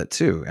a little bit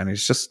too, and it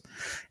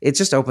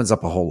just opens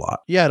up a whole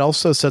lot. Yeah, it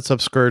also sets up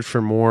Skurge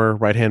for more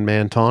right-hand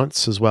man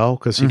taunts as well,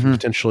 because he can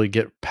potentially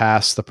get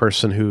past the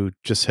person who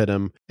just hit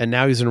him, and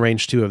now he's in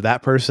range 2 of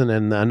that person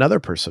and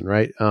another person,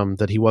 right?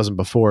 That he wasn't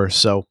before.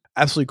 So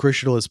absolutely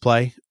crucial to his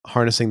play,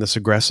 harnessing this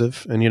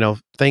aggressive, and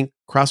think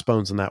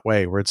Crossbones in that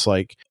way, where it's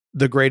like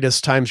the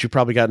greatest times you've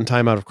probably gotten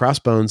time out of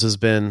Crossbones has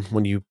been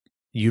when you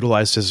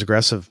utilized his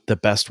aggressive the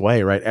best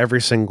way, right?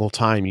 Every single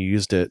time you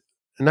used it.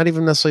 Not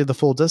even necessarily the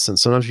full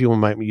distance. Sometimes people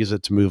might use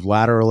it to move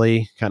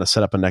laterally, kind of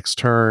set up a next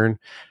turn.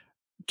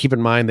 Keep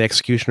in mind the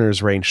Executioner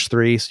is range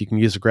 3, so you can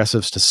use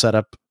aggressives to set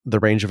up the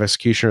range of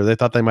Executioner. They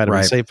thought they might have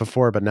been safe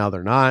before, but now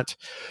they're not.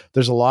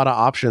 There's a lot of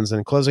options.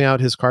 And closing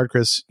out his card,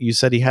 Chris, you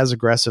said he has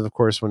aggressive. Of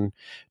course, when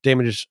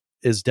damage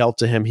is dealt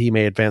to him, he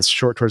may advance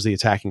short towards the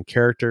attacking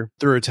character.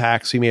 Through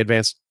attacks, he may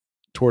advance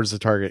towards the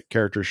target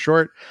character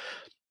short.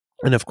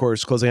 And of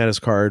course, closing out his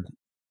card,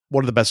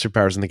 one of the best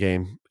superpowers in the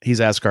game. He's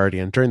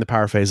Asgardian. During the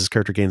power phase, his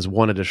character gains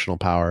 1 additional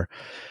power.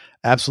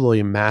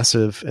 Absolutely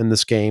massive in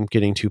this game,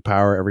 getting 2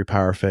 power every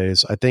power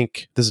phase. I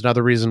think this is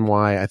another reason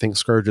why I think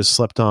Skurge is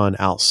slept on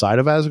outside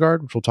of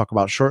Asgard, which we'll talk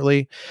about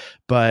shortly.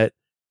 But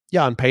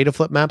yeah, on pay to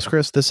flip maps,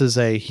 Chris, this is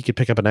he could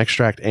pick up an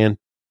extract and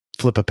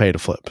flip a pay to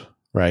flip,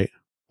 right?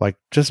 Like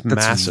that's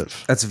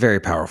massive. That's very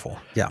powerful.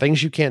 Yeah.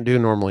 Things you can't do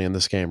normally in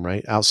this game,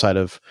 right? Outside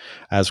of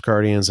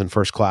Asgardians and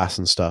First Class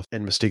and stuff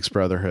and Mystique's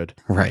Brotherhood.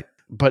 Right.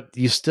 But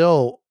you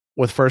still,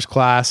 with First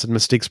Class and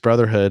Mystique's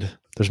Brotherhood,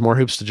 there's more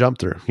hoops to jump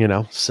through,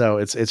 So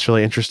it's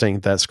really interesting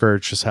that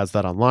Skurge just has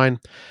that online.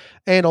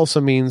 And also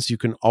means you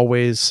can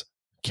always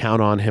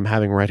count on him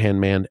having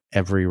right-hand man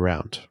every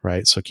round,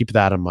 right? So keep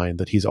that in mind,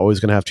 that he's always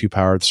going to have 2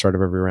 power at the start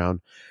of every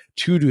round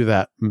to do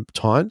that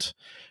taunt.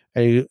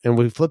 And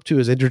we flip to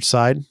his injured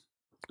side.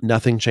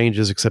 Nothing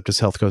changes except his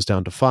health goes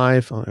down to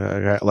 5.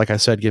 Like I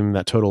said, giving him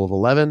that total of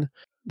 11.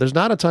 There's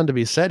not a ton to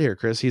be said here,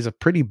 Chris. He's a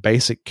pretty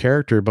basic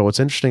character, but what's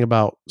interesting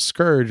about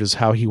Skurge is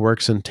how he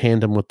works in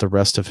tandem with the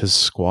rest of his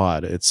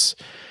squad.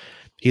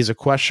 He's a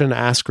question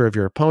asker of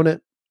your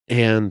opponent,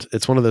 and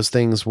it's one of those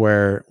things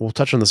where we'll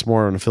touch on this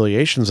more on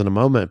affiliations in a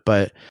moment,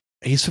 but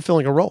he's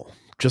fulfilling a role,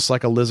 just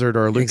like a Lizard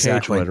or a Luke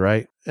Cage would,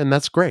 right? And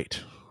that's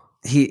great.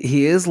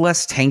 He is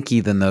less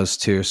tanky than those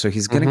two, so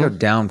he's going to go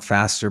down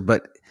faster,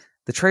 but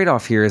the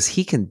trade-off here is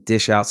he can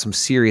dish out some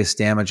serious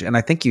damage, and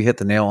I think you hit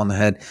the nail on the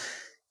head.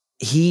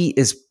 He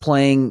is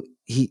playing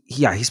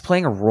he's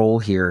playing a role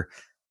here,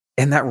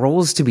 and that role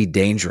is to be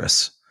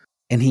dangerous,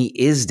 and he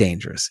is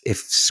dangerous. If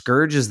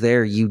Skurge is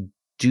there, you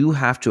do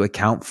have to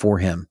account for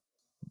him.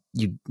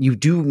 You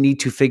do need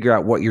to figure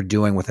out what you're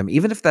doing with him,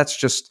 even if that's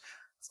just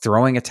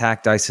throwing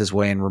attack dice his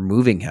way and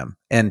removing him.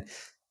 And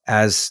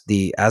as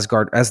the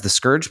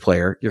Skurge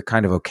player, you're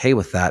kind of okay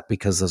with that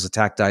because those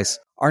attack dice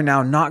are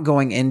now not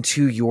going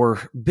into your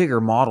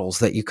bigger models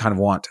that you kind of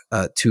want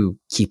to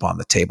keep on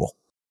the table.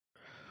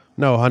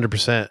 No,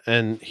 100%.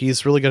 And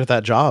he's really good at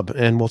that job.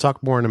 And we'll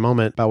talk more in a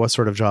moment about what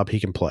sort of job he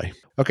can play.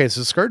 Okay,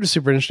 so Skurge is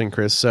super interesting,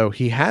 Chris. So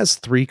he has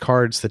 3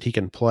 cards that he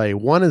can play.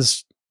 One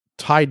is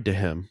tied to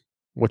him,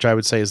 which I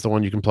would say is the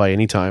one you can play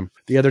anytime.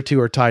 The other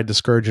 2 are tied to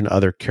Skurge and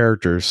other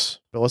characters.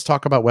 But let's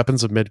talk about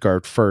Weapons of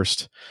Midgard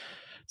first.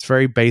 It's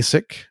very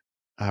basic.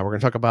 We're going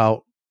to talk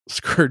about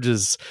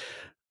Skurge's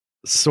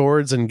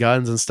swords and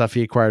guns and stuff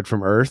he acquired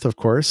from Earth, of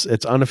course.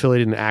 It's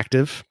unaffiliated and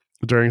active.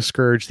 During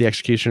Skurge the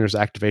Executioner's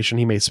activation,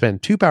 he may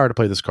spend 2 power to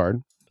play this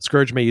card.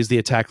 Skurge may use the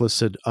attack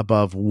listed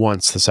above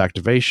once this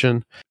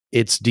activation.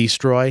 It's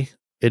Destroy.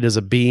 It is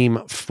a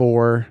beam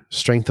 4,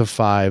 strength of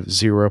 5,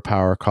 0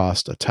 power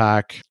cost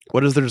attack.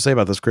 What is there to say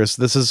about this, Chris?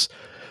 This is,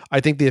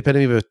 I think, the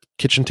epitome of a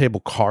kitchen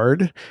table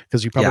card,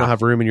 because you probably don't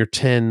have room in your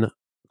 10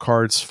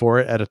 cards for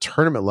it at a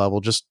tournament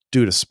level just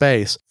due to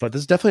space. But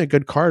this is definitely a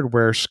good card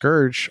where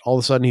Skurge, all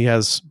of a sudden he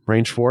has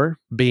range 4,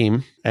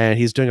 beam, and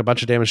he's doing a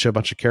bunch of damage to a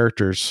bunch of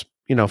characters,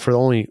 for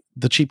only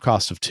the cheap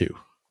cost of 2.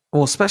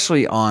 Well,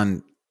 especially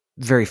on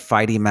very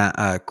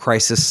fighty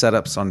crisis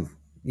setups, on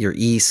your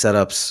E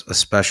setups,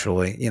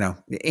 especially,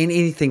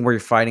 anything where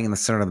you're fighting in the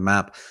center of the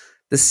map,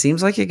 This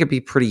seems like it could be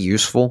pretty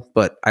useful,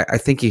 but I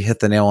think you hit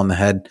the nail on the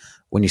head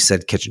when you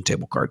said kitchen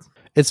table card.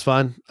 It's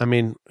fun. I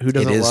mean, who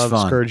doesn't love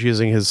fun. Skurge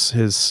using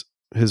his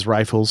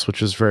rifles,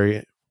 which is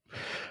very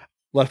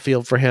left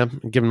field for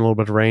him, giving a little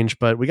bit of range.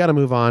 But we got to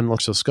move on.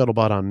 So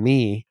Scuttlebutt on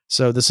me.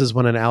 So this is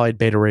when an allied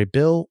Beta Ray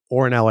Bill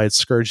or an allied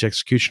Skurge the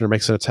Executioner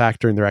makes an attack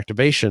during their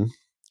activation.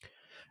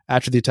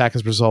 After the attack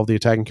is resolved, the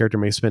attacking character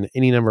may spend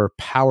any number of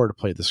power to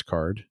play this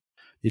card.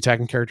 The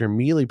attacking character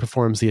immediately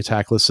performs the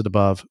attack listed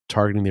above,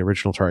 targeting the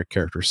original target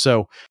character.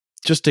 So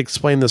just to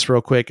explain this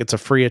real quick, it's a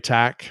free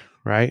attack,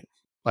 right?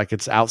 Like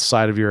it's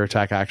outside of your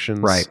attack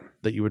actions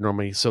that you would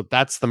normally. So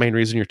that's the main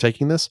reason you're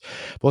taking this.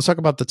 But let's talk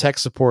about the tech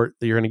support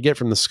that you're going to get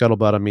from the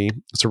Scuttlebutt on me.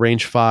 It's a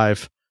range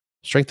 5,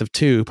 strength of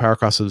 2, power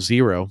cost of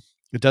 0.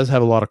 It does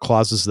have a lot of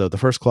clauses, though. The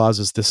first clause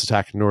is this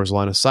attack ignores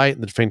line of sight,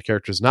 and the defending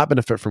character does not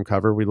benefit from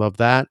cover. We love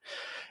that.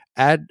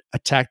 Add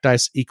attack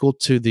dice equal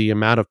to the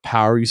amount of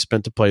power you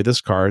spent to play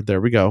this card. There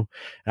we go.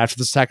 After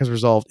this attack is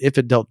resolved, if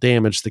it dealt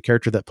damage, the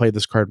character that played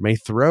this card may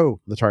throw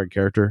the target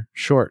character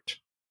short.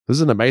 This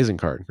is an amazing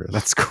card, Chris.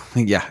 That's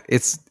cool. Yeah,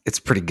 it's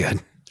pretty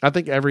good. I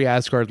think every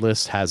Asgard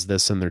list has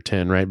this in their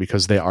tin, right?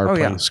 Because they are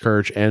playing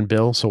Skurge and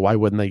Bill, so why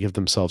wouldn't they give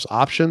themselves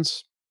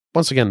options?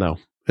 Once again, though,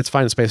 it's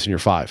finding space in your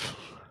 5.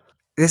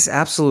 This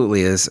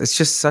absolutely is. It's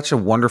just such a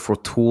wonderful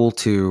tool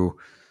to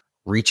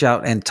reach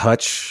out and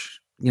touch,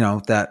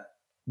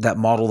 that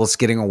model that's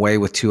getting away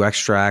with 2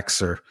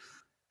 extracts, or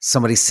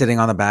somebody sitting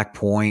on the back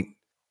point,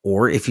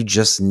 or if you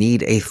just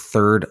need a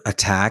third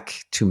attack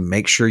to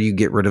make sure you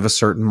get rid of a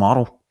certain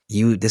model.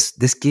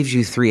 This gives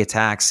you 3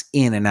 attacks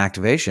in an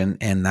activation,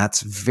 and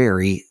that's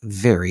very,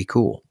 very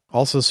cool.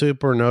 Also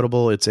super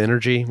notable, it's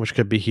energy, which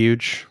could be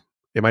huge.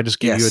 It might just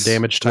give you a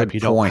damage type you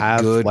don't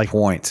have. Good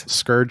point.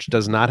 Skurge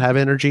does not have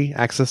energy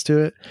access to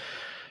it.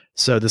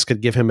 So this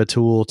could give him a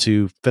tool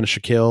to finish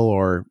a kill,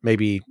 or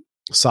maybe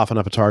soften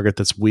up a target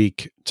that's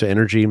weak to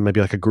energy,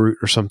 maybe like a Groot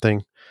or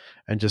something,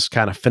 and just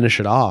kind of finish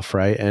it off,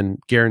 right? And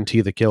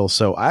guarantee the kill.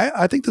 So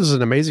I think this is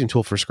an amazing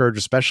tool for Skurge,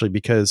 especially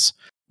because,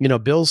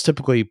 Bill's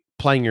typically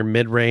playing your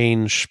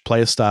mid-range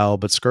play style,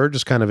 but Skurge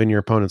is kind of in your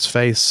opponent's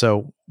face.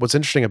 So what's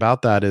interesting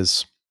about that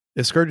is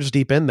if Skurge is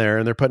deep in there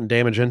and they're putting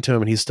damage into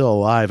him and he's still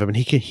alive, I mean,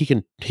 he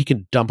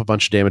can dump a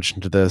bunch of damage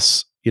into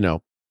this,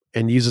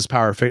 and use his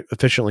power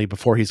efficiently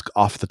before he's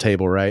off the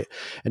table, right?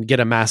 And get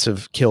a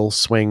massive kill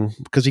swing,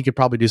 because he could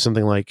probably do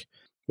something like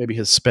maybe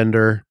his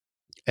spender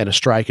and a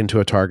strike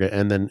into a target,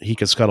 and then he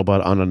could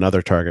Scuttlebutt on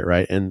another target,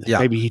 right? And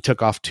maybe he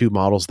took off 2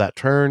 models that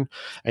turn,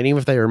 and even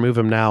if they remove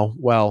him now,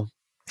 well,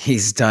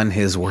 he's done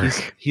his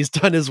work. He's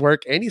done his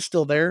work, and he's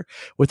still there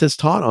with his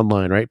taunt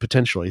online, right?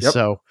 Potentially. Yep.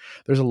 So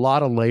there's a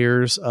lot of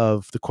layers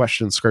of the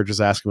questions Skurge is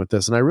asking with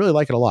this, and I really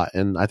like it a lot.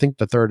 And I think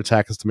the third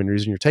attack is the main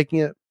reason you're taking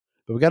it.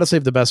 But we got to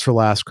save the best for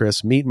last,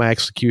 Chris. Meet my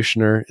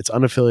Executioner. It's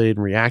unaffiliated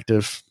and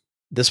reactive.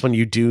 This one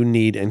you do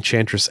need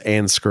Enchantress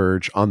and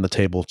Skurge on the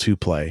table to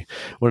play.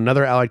 When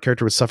another allied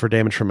character would suffer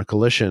damage from a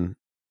collision,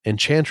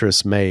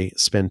 Enchantress may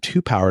spend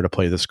 2 power to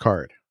play this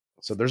card.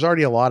 So there's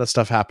already a lot of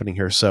stuff happening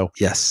here. So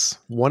yes,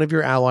 one of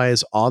your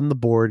allies on the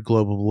board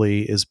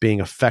globally is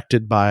being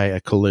affected by a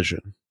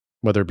collision,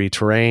 whether it be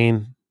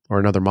terrain or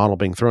another model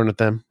being thrown at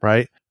them,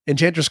 right?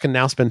 Enchantress can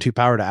now spend 2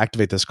 power to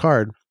activate this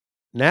card.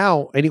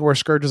 Now, anywhere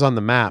Skurge is on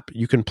the map,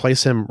 you can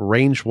place him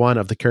range 1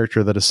 of the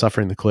character that is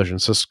suffering the collision.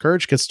 So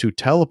Skurge gets to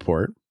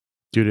teleport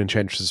due to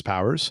Enchantress's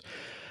powers.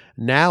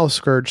 Now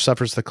Skurge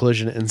suffers the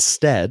collision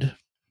instead.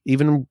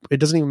 It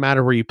doesn't even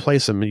matter where you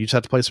place him. You just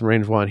have to place him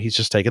range 1. He's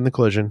just taking the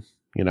collision.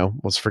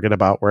 Let's forget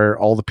about where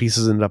all the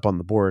pieces end up on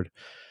the board.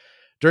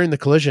 During the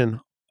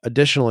collision,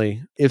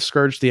 additionally, if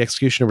Skurge the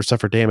Executioner would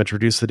suffer damage,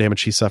 reduce the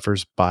damage he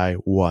suffers by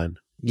 1.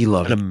 You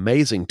love it. An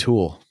amazing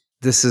tool.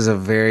 This is a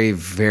very,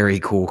 very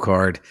cool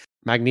card.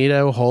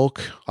 Magneto, Hulk,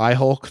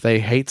 I-Hulk, they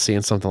hate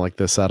seeing something like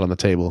this out on the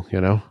table,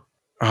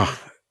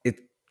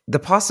 The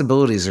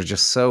possibilities are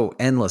just so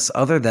endless,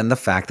 other than the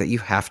fact that you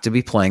have to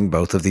be playing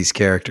both of these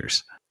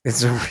characters.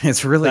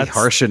 It's really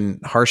harsh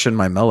and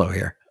my mellow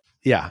here.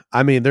 Yeah,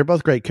 I mean, they're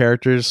both great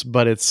characters,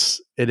 but it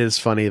is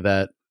funny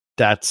that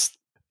it's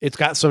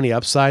got so many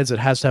upsides. It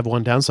has to have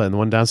one downside, and the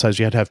one downside is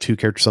you have to have 2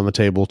 characters on the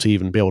table to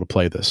even be able to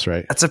play this,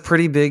 right? That's a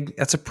pretty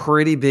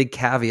big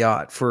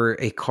caveat for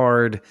a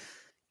card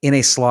in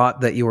a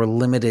slot that you are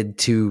limited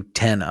to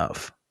 10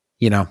 of,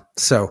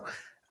 So,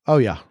 oh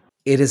yeah,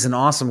 it is an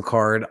awesome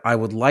card. I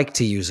would like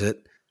to use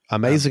it.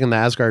 Amazing in the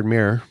Asgard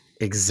mirror.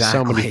 Exactly.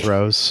 So many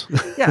throws.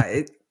 Yeah,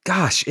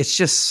 it's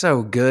just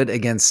so good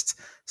against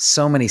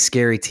so many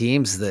scary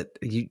teams that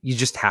you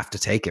just have to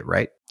take it,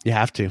 right? You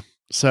have to.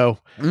 So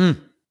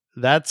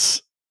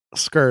that's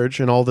Skurge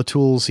and all the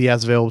tools he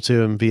has available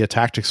to him via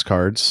tactics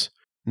cards.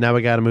 Now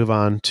we got to move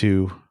on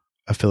to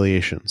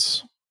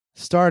affiliations.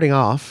 Starting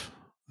off,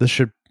 this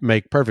should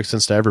make perfect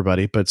sense to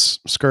everybody, but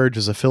Skurge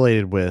is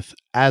affiliated with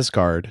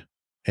Asgard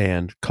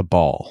and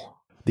Cabal.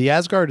 The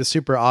Asgard is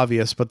super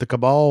obvious, but the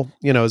Cabal,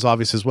 is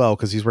obvious as well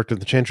because he's worked with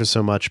the Enchantress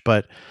so much.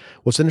 But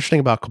what's interesting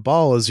about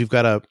Cabal is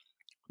the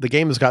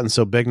game has gotten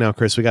so big now,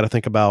 Chris, we got to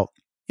think about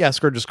Yeah,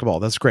 Skurge's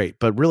Cabal. That's great.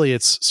 But really,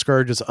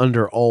 Skurge is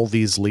under all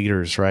these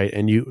leaders, right?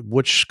 And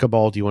which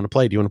Cabal do you want to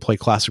play? Do you want to play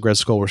Classic Red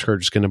Skull where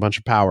Skurge is getting a bunch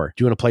of power?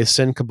 Do you want to play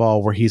Sin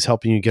Cabal where he's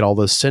helping you get all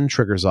those Sin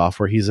triggers off,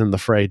 where he's in the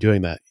fray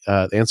doing that?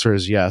 The answer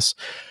is yes.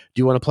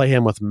 Do you want to play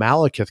him with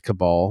Malekith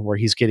Cabal where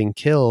he's getting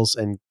kills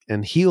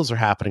and heals are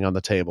happening on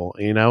the table,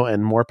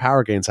 and more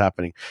power gains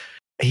happening?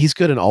 He's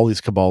good in all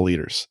these Cabal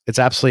leaders. It's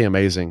absolutely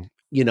amazing.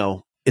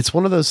 It's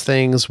one of those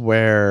things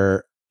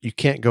where you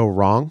can't go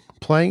wrong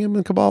playing him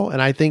in Cabal.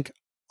 And I think,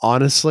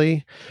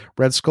 honestly,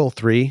 Red Skull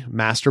 3,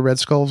 Master Red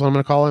Skull is what I'm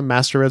going to call him.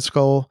 Master Red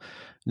Skull,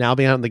 now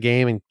being out in the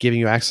game and giving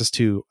you access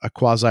to a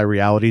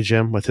quasi-reality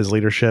gem with his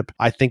leadership.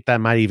 I think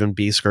that might even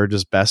be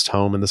Skurge's best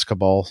home in this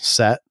Cabal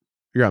set.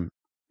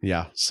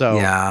 Yeah. So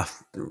yeah,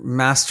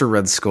 Master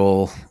Red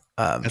Skull.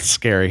 It's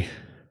scary.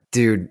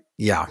 Dude,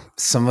 yeah.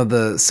 Some of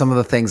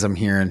the things I'm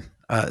hearing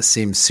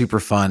seem super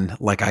fun.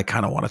 Like I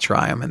kind of want to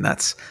try them. And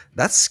that's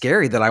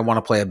scary that I want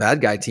to play a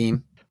bad guy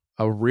team.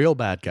 A real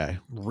bad guy.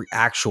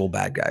 Actual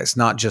bad guys,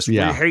 not just, we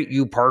hate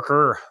you,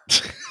 Parker.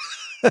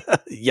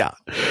 Yeah.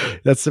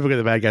 That's typically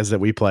the bad guys that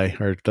we play,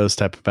 are those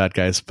type of bad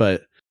guys.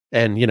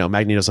 And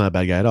Magneto's not a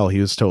bad guy at all.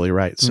 He was totally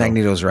right. So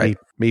Magneto's right.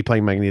 Me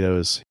playing Magneto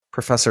is...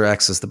 Professor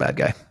X is the bad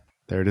guy.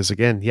 There it is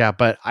again. Yeah,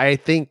 but I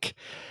think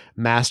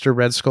Master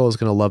Red Skull is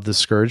going to love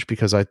this Skurge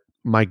because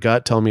my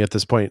gut telling me at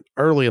this point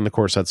early in the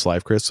core set's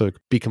life, Chris, so it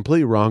could be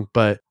completely wrong,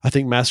 but I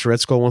think Master Red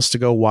Skull wants to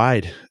go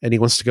wide and he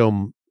wants to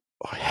go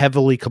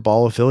heavily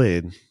Cabal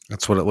affiliated.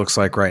 That's what it looks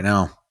like right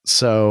now.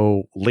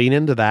 So lean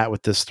into that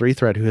with this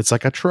 3-threat who hits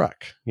like a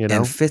truck,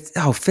 and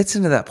fits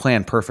into that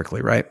plan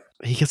perfectly, right?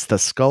 He gets the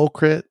skull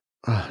crit.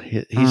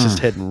 He's just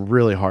hitting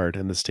really hard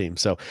in this team.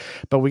 So,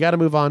 but we got to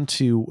move on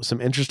to some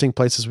interesting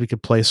places we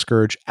could play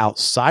Skurge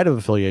outside of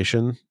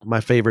affiliation.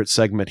 My favorite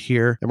segment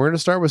here. And we're going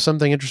to start with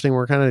something interesting.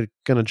 We're kind of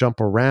going to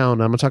jump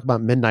around. I'm going to talk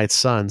about Midnight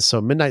Suns.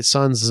 So Midnight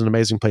Suns is an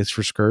amazing place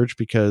for Skurge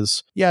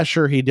because, yeah,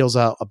 sure, he deals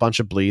out a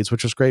bunch of bleeds,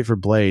 which is great for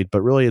Blade,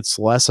 but really it's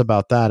less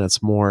about that.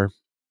 It's more,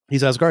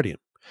 he's Asgardian.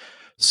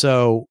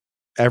 So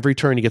every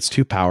turn he gets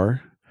 2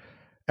 power.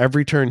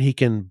 Every turn he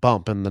can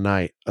bump in the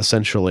night,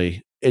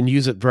 essentially, and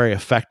use it very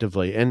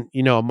effectively. And,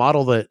 a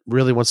model that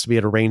really wants to be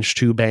at a range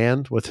 2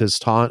 band with his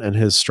taunt and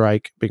his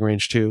strike being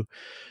range 2,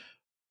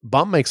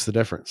 bump makes the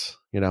difference,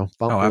 Bump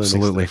really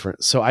absolutely makes the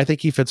difference. So I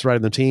think he fits right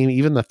in the team.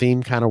 Even the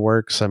theme kind of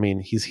works. I mean,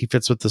 he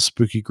fits with the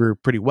spooky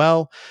group pretty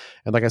well.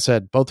 And like I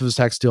said, both of his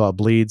attacks deal out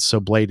bleeds. So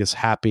Blade is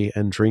happy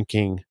and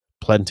drinking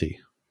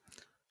plenty.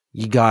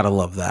 You gotta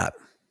love that.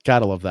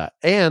 Gotta love that.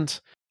 And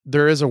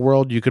there is a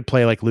world you could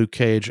play like Luke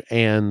Cage,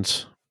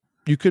 and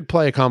you could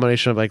play a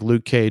combination of like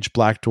Luke Cage,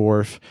 Black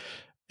Dwarf,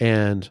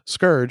 and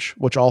Skurge,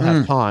 which all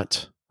have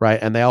taunt, right?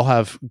 And they all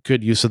have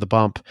good use of the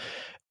bump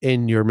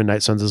in your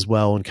Midnight Suns as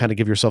well, and kind of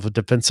give yourself a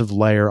defensive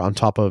layer on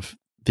top of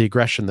the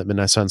aggression that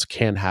Midnight Suns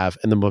can have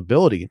and the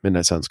mobility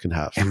Midnight Suns can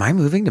have. Am I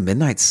moving to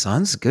Midnight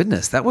Suns?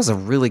 Goodness, that was a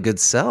really good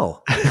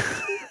sell.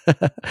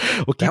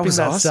 Well, keeping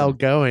that awesome. cell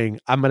going,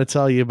 I'm going to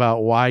tell you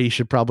about why you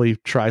should probably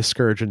try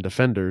Skurge and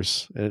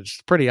Defenders. It's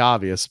pretty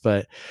obvious,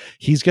 but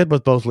he's good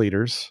with both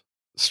leaders.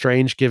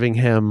 Strange giving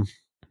him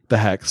the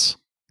Hex,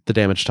 the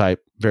damage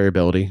type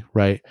variability,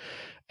 right?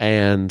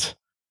 And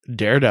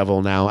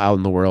Daredevil now out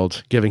in the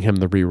world giving him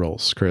the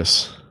rerolls,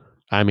 Chris.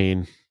 I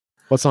mean,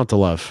 what's not to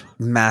love?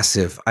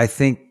 Massive. I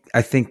think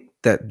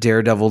that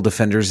Daredevil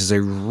Defenders is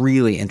a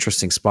really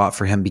interesting spot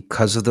for him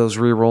because of those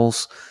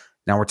rerolls.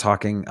 Now we're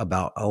talking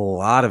about a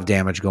lot of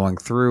damage going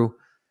through,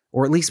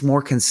 or at least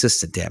more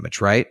consistent damage,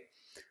 right?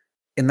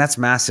 And that's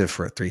massive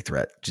for a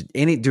 3-threat.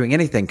 Doing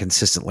anything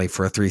consistently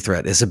for a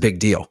 3-threat is a big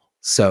deal.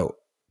 So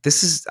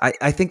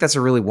I think that's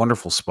a really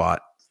wonderful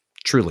spot,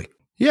 truly.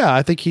 Yeah,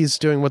 I think he's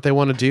doing what they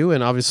want to do.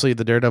 And obviously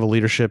the Daredevil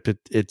leadership,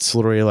 it's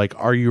literally like,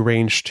 are you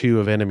range 2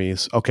 of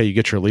enemies? Okay, you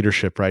get your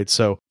leadership, right?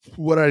 So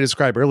what I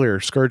described earlier,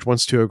 Skurge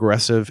wants to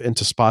aggressive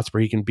into spots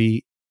where he can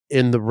be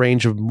in the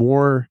range of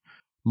more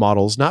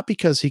models, not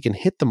because he can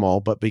hit them all,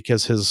 but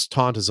because his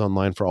taunt is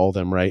online for all of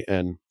them, right?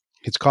 And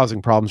it's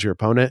causing problems to your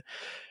opponent.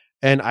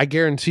 And I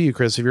guarantee you,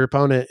 Chris, if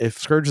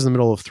Skurge is in the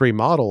middle of 3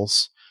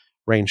 models,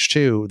 range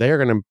 2, they are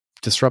going to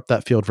disrupt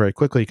that field very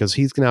quickly because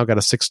he's now got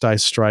a 6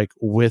 dice strike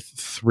with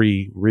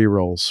 3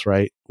 rerolls,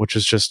 right? Which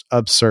is just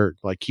absurd.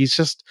 Like he's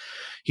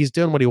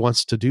doing what he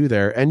wants to do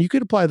there. And you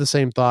could apply the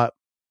same thought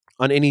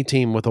on any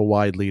team with a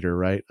wide leader,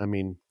 right? I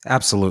mean,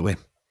 absolutely.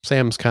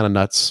 Sam's kind of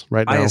nuts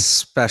right now. I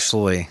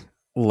especially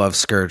love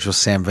Skurge with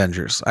Sam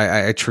Vengers.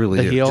 I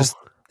truly do. Heal? Just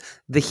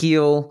the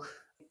heal.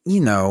 You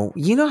know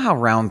how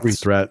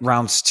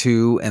rounds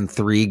 2 and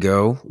 3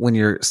 go when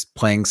you're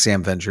playing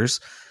Sam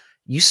Vengers.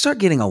 You start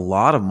getting a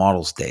lot of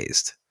models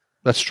dazed.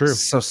 That's true.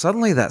 So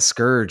suddenly that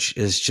Skurge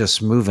is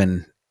just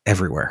moving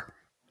everywhere.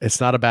 It's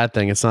not a bad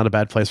thing. It's not a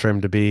bad place for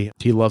him to be.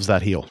 He loves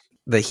that heal.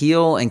 The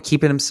heal and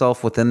keeping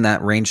himself within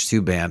that range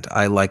 2 band.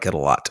 I like it a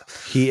lot.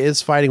 He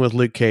is fighting with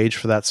Luke Cage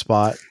for that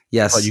spot.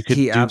 Yes,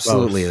 he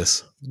absolutely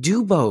is.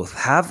 Do both.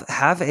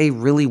 Have a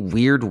really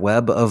weird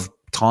web of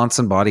taunts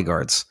and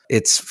bodyguards.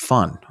 It's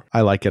fun.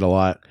 I like it a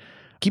lot.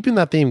 Keeping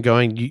that theme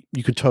going,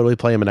 you could totally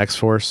play him in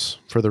X-Force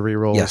for the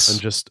rerolls. Yes. And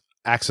just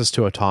access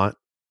to a taunt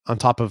on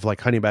top of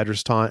like Honey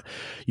Badger's taunt.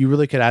 You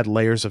really could add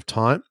layers of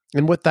taunt.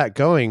 And with that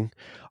going,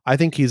 I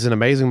think he's an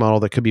amazing model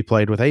that could be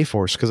played with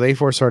A-Force, because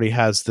A-Force already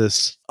has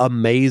this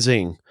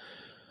amazing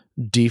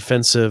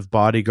defensive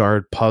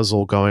bodyguard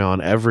puzzle going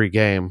on every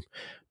game.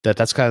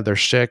 That's kind of their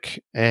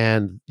shtick.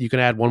 And you can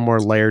add one more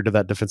layer to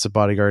that defensive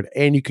bodyguard,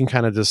 and you can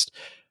kind of just,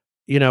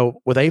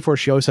 with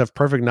A-Force, you always have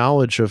perfect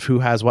knowledge of who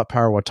has what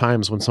power, what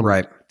times when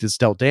someone is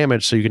dealt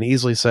damage. So you can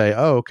easily say,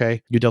 oh,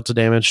 okay, you dealt the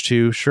damage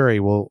to Shuri.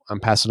 Well, I'm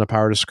passing a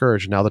power to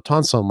Skurge. Now the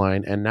taunt's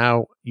online. And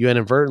now you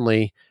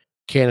inadvertently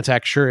can't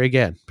attack Shuri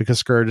again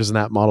because Skurge is in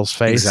that model's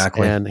face.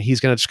 Exactly. And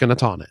he's just going to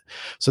taunt it.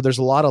 So there's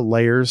a lot of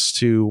layers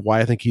to why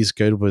I think he's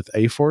good with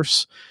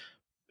A-Force.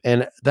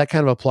 And that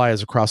kind of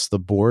applies across the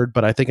board.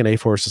 But I think an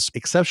A-Force is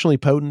exceptionally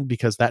potent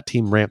because that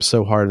team ramps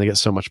so hard and they get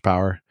so much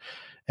power.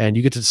 And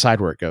you get to decide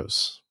where it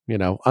goes.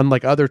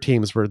 Unlike other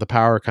teams where the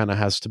power kind of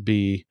has to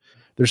be,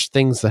 there's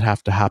things that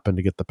have to happen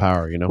to get the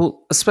power,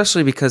 Well,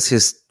 especially because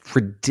his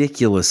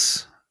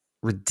ridiculously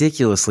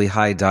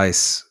high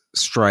dice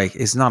strike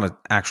is not an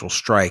actual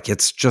strike.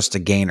 It's just a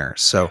gainer.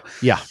 So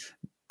yeah,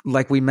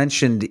 like we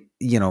mentioned,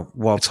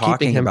 while it's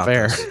talking about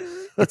fair.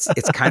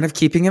 It's kind of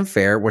keeping him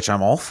fair, which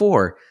I'm all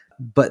for.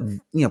 But,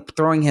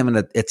 throwing him in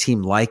a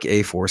team like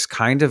A-Force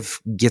kind of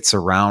gets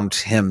around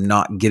him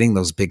not getting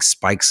those big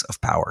spikes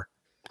of power.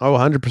 Oh,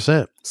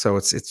 100%. So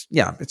it's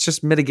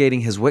just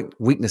mitigating his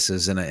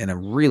weaknesses in a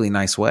really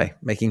nice way,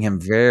 making him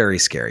very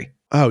scary.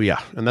 Oh,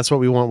 yeah. And that's what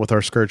we want with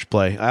our Skurge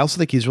play. I also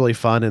think he's really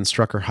fun in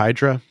Strucker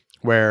Hydra,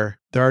 where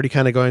they're already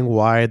kind of going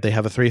wide. They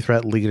have a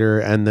 3-threat leader,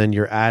 and then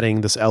you're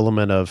adding this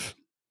element of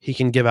he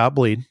can give out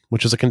bleed,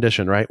 which is a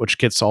condition, right? Which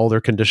gets all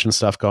their condition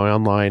stuff going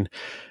online.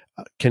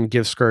 Can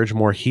give Skurge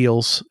more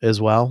heals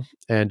as well,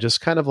 and just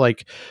kind of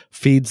like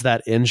feeds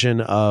that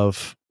engine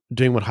of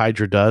doing what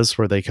Hydra does,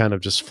 where they kind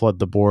of just flood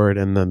the board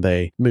and then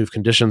they move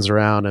conditions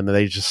around and then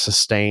they just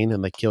sustain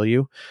and they kill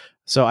you.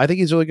 So I think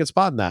he's a really good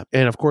spot in that.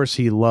 And of course,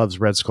 he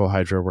loves Red Skull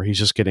Hydra, where he's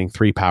just getting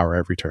 3 power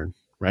every turn,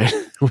 right?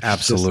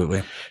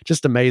 Absolutely.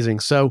 Just amazing.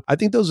 So I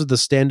think those are the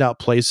standout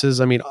places.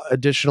 I mean,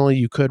 additionally,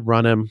 you could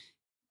run him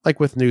like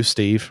with New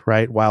Steve,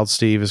 right? Wild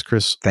Steve, as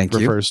Chris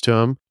refers to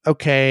him.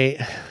 Okay.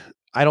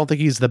 I don't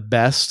think he's the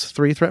best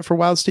 3-threat for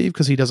Wild Steve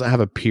because he doesn't have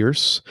a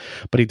pierce,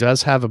 but he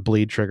does have a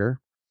bleed trigger.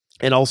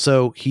 And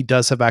also, he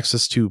does have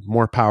access to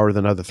more power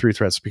than other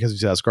 3-threats because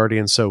he's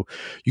Asgardian. So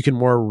you can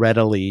more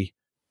readily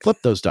flip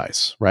those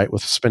dice, right?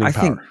 With spinning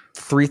power. I think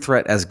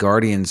 3-threat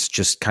Asgardians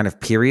just kind of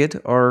period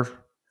are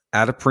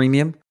at a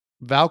premium.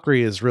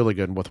 Valkyrie is really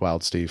good with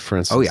Wild Steve, for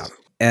instance. Oh, yeah.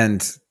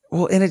 And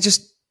it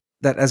just,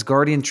 that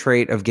Asgardian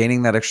trait of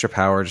gaining that extra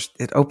power,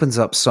 it opens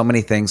up so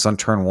many things on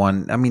turn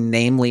 1. I mean,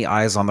 namely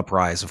eyes on the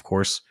prize, of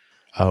course.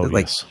 Oh,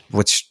 yes.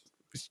 Which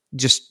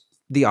just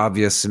the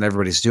obvious and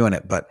everybody's doing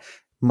it, but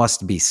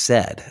must be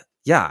said.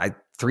 Yeah,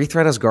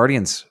 3-threat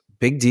Asgardians,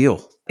 big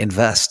deal.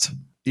 Invest.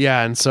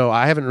 Yeah, and so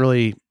I haven't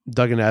really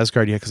dug into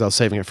Asgard yet because I was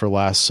saving it for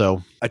last.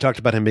 So I talked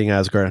about him being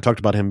Asgard. I talked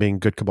about him being a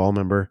good Cabal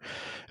member.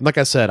 And like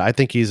I said, I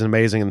think he's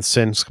amazing in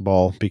Sin's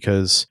Cabal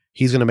because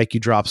he's going to make you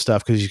drop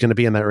stuff because he's going to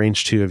be in that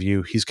range 2 of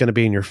you. He's going to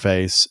be in your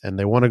face, and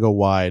they want to go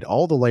wide.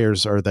 All the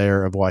layers are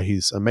there of why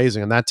he's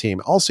amazing on that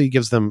team. Also, he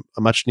gives them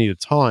a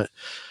much-needed taunt.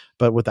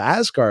 But with the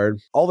Asgard,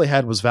 all they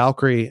had was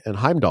Valkyrie and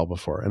Heimdall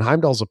before. And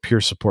Heimdall's a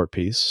pure support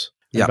piece.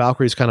 And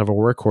Valkyrie's kind of a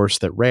workhorse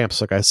that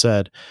ramps, like I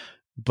said.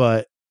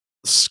 But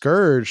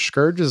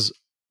Skurge is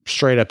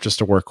straight up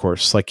just a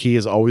workhorse. Like, he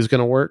is always going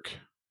to work.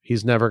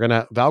 He's never going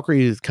to...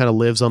 Valkyrie kind of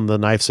lives on the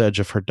knife's edge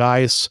of her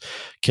dice.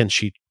 Can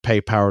she pay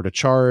power to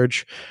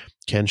charge?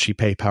 Can she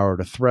pay power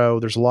to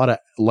throw? There's a lot of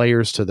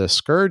layers to this.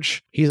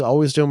 Skurge, he's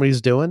always doing what he's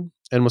doing.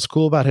 And what's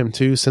cool about him,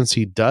 too, since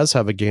he does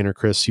have a gainer,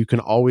 Chris, you can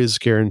always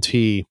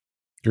guarantee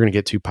you're going to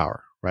get 2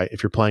 power, right?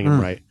 If you're playing him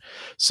right.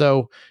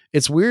 So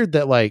it's weird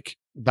that, like,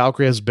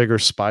 Valkyrie has bigger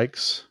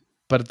spikes,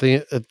 but at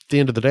the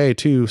end of the day,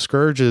 too,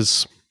 Skurge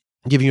is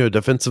giving you a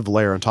defensive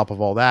layer on top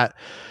of all that.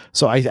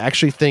 So I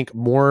actually think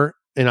more,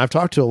 and I've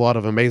talked to a lot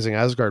of amazing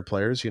Asgard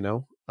players,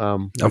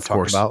 of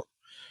course. About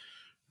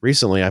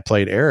recently, I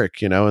played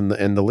Eric, in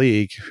the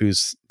league,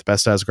 who's the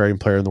best Asgardian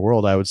player in the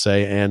world, I would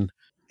say. And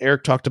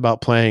Eric talked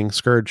about playing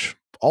Skurge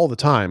all the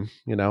time,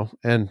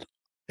 and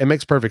it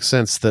makes perfect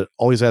sense that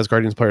all these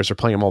Asgardian players are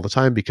playing him all the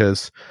time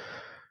because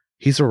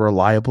he's a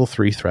reliable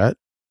 3-threat,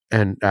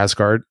 and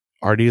Asgard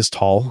already is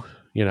tall,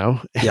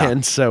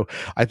 And so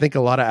I think a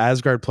lot of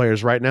Asgard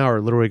players right now are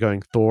literally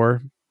going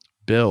Thor,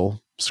 Bill,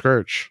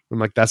 Skurge.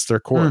 And like, that's their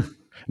core. And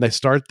they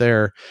start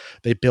there,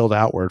 they build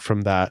outward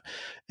from that.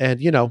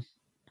 And,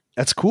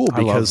 that's cool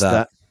because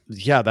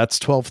that's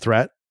 12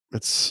 threat.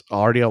 It's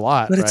already a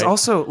lot. But it's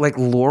also like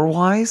lore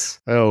wise.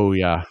 Oh,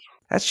 yeah.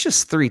 That's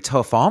just 3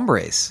 tough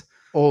hombres.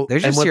 Well, they're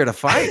just here to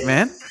fight,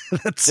 man.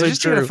 They're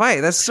just here to fight.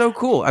 That's so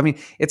cool. I mean,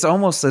 it's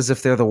almost as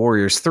if they're the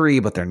Warriors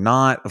 3, but they're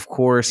not, of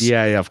course.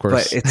 Yeah, of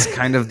course. But it's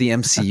kind of the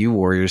MCU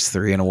Warriors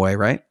 3 in a way,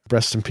 right?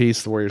 Rest in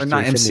peace, the Warriors 3.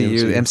 Not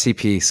MCU,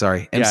 MCP,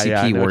 sorry.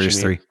 MCP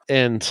Warriors 3.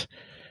 And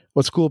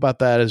what's cool about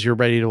that is you're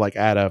ready to like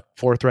add a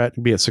 4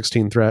 threat, be a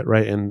 16 threat,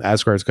 right? And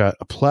Asgard's got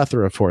a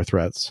plethora of 4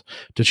 threats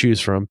to choose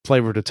from,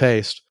 flavor to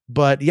taste.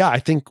 But yeah, I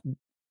think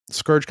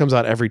Skurge comes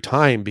out every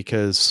time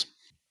because,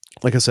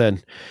 like I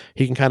said,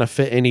 he can kind of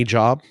fit any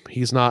job.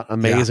 He's not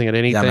amazing at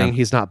anything.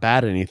 He's not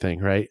bad at anything,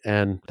 right?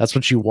 And that's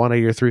what you want out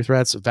of your 3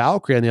 threats.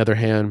 Valkyrie, on the other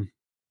hand,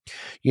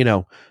 you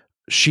know,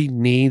 she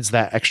needs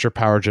that extra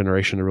power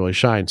generation to really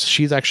shine. So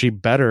she's actually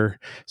better,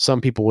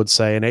 some people would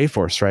say, in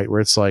A-Force, right?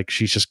 Where it's like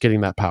she's just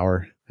getting that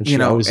power and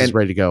she always is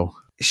ready to go.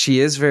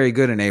 She is very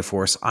good in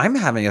A-Force. I'm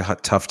having a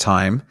tough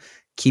time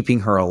keeping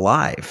her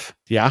alive.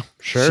 Yeah,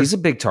 sure. She's a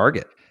big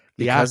target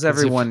because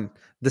everyone,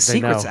 the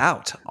secret's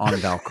out on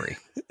Valkyrie.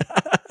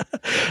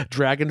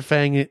 Dragon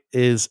Fang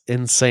is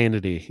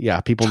insanity. Yeah,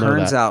 people know that.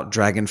 Turns out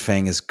Dragon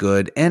Fang is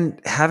good. And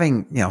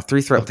having,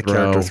 3 threat with the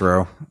character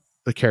throw.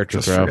 The character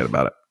just throw. Forget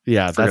about it.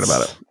 Yeah, forget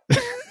about it.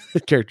 The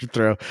character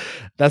throw.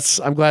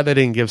 I'm glad they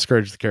didn't give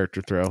Skurge the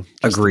character throw.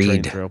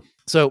 Agreed. Throw.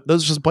 So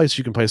those are just places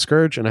you can play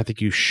Skurge, and I think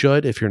you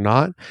should if you're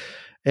not.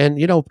 And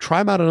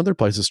try him out in other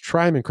places.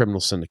 Try him in Criminal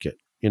Syndicate.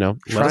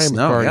 Try him in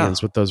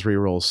Guardians with those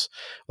rerolls.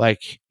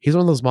 Like, he's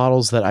one of those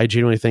models that I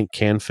genuinely think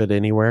can fit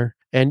anywhere.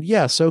 And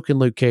yeah, so can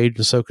Luke Cage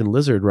and so can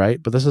Lizard,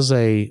 right? But this is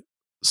a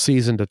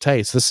season to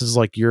taste. This is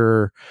like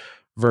your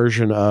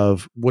version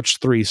of which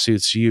 3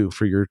 suits you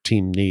for your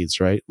team needs,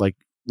 right? Like,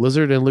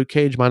 Lizard and Luke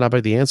Cage might not be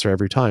the answer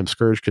every time.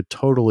 Skurge could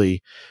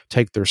totally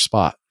take their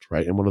spot,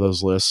 right, in one of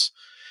those lists.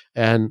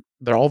 And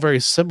they're all very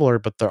similar,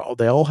 but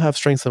they all have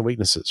strengths and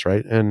weaknesses,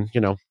 right? And,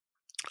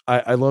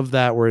 I love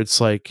that where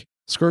it's like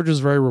Skurge is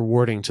very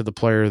rewarding to the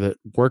player that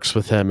works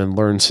with him and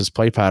learns his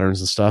play patterns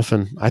and stuff.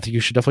 And I think you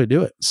should definitely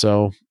do it.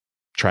 So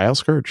try out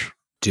Skurge.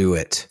 Do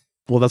it.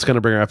 Well, that's going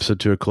to bring our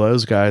episode to a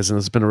close, guys. And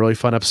it's been a really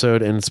fun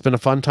episode. And it's been a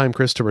fun time,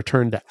 Chris, to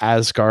return to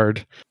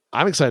Asgard.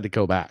 I'm excited to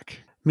go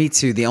back. Me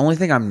too. The only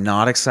thing I'm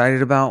not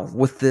excited about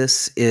with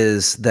this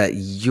is that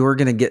you're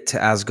going to get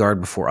to Asgard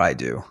before I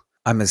do.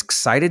 I'm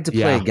excited to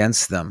play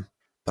against them,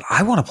 but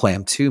I want to play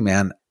them too,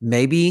 man.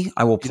 Maybe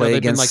I will play they've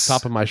against. Been like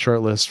top of my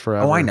short list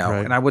forever. Oh, I know,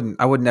 right? And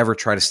I would never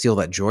try to steal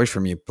that joy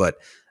from you, but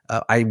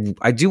I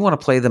do want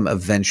to play them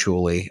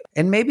eventually,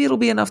 and maybe it'll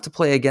be enough to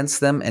play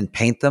against them and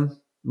paint them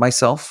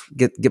myself.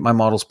 Get my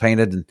models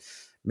painted, and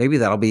maybe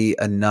that'll be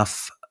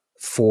enough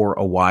for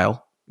a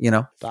while.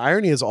 The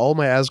irony is all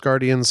my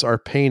Asgardians are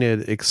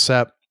painted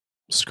except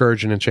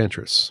Skurge and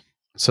Enchantress.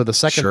 So the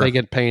second they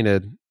get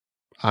painted,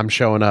 I'm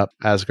showing up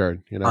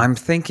Asgard. I'm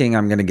thinking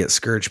I'm going to get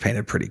Skurge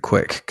painted pretty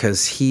quick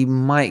because he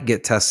might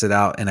get tested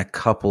out in a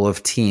couple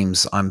of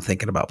teams I'm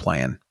thinking about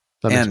playing.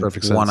 That makes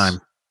perfect sense. One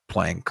I'm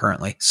playing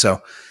currently.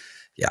 So,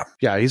 yeah.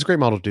 Yeah, he's a great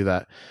model to do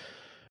that.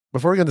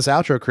 Before we get this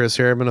outro, Chris,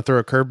 here, I'm going to throw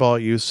a curveball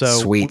at you. So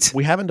sweet.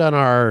 We haven't done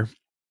our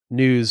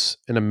news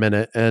in a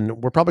minute,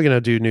 and we're probably going to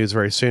do news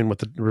very soon with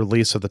the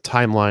release of the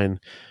timeline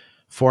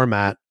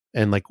format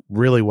and like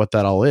really what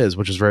that all is,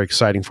 which is very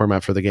exciting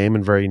format for the game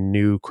and very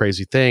new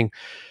crazy thing.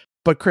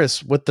 But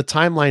Chris, with the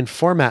timeline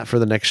format for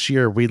the next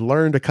year, we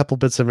learned a couple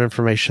bits of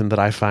information that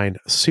I find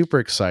super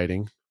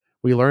exciting.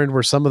 We learned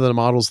where some of the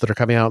models that are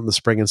coming out in the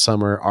spring and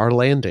summer are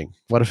landing,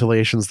 what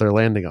affiliations they're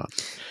landing on.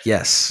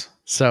 Yes.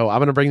 So I'm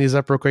going to bring these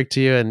up real quick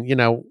to you, and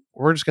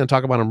we're just going to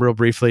talk about them real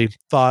briefly.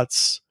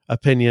 Thoughts,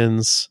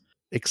 opinions.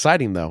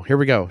 Exciting though. Here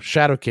we go.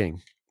 Shadow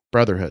King,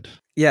 Brotherhood.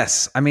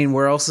 Yes. I mean,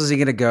 where else is he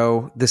going to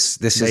go? This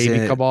maybe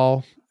is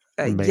Cabal.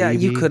 Yeah,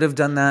 you could have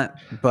done that,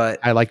 but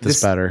I like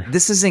this better.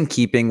 This is in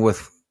keeping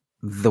with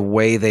the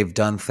way they've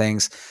done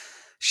things.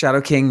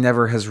 Shadow King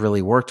never has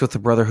really worked with the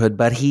Brotherhood,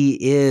 but he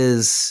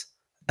is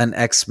an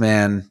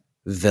X-Men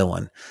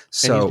villain.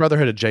 So and he's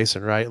Brotherhood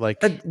adjacent, right?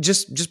 Like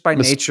just by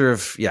nature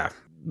of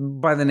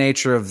by the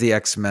nature of the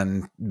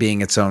X-Men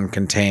being its own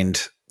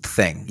contained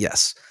thing.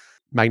 Yes.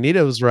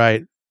 Magneto's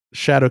right.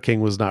 Shadow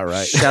King was not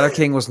right. Shadow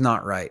King was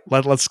not right.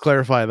 Let's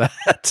clarify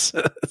that.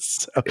 So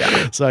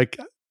it's like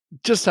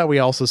just how we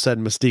also said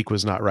Mystique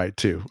was not right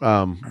too.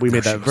 We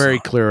made that very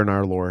clear in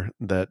our lore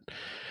that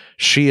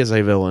she is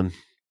a villain,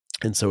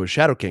 and so is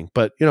Shadow King.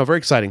 But very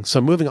exciting.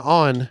 So moving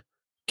on,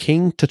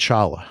 King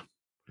T'Challa.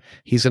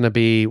 He's going to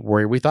be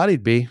where we thought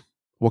he'd be: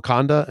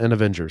 Wakanda and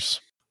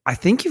Avengers. I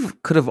think you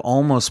could have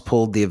almost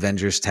pulled the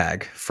Avengers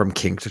tag from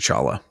King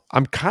T'Challa.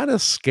 I'm kind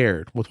of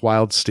scared with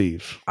Wild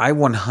Steve. I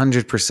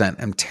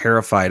 100% am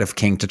terrified of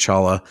King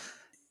T'Challa.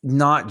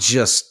 Not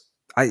just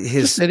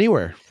just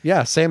anywhere.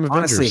 Yeah, same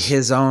Avengers. Honestly,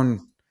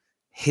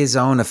 his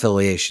own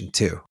affiliation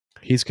too.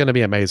 He's going to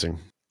be amazing.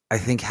 I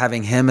think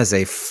having him as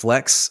a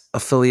flex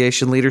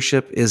affiliation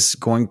leadership is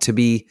going to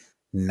be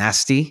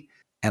nasty,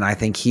 and I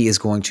think he is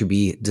going to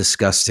be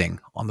disgusting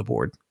on the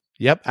board.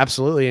 Yep,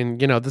 absolutely. And,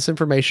 this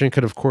information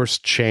could, of course,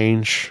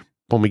 change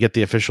when we get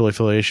the official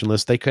affiliation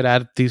list. They could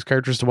add these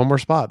characters to one more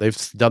spot. They've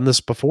done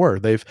this before.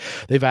 They've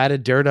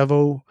added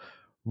Daredevil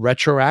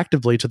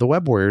retroactively to the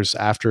Web Warriors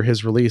after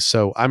his release.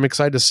 So I'm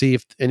excited to see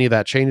if any of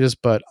that changes,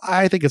 but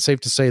I think it's safe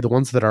to say the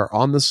ones that are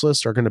on this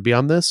list are going to be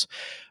on this.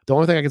 The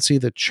only thing I can see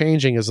that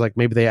changing is like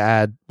maybe they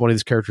add one of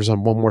these characters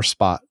on one more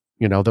spot,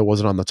 that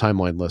wasn't on the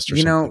timeline list or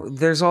something.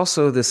 There's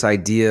also this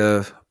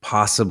idea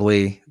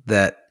possibly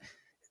that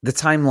the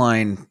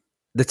timeline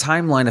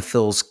of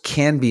Phil's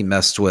can be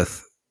messed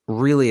with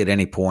really at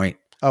any point.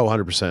 Oh,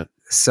 100%.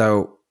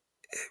 So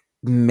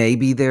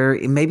maybe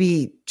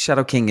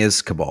Shadow King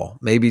is Cabal.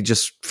 Maybe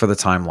just for the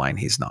timeline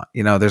he's not.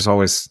 There's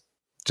always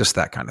just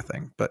that kind of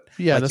thing. But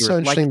yeah, that's so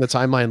interesting. The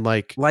timeline,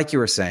 like you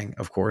were saying,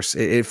 of course,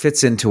 it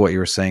fits into what you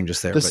were saying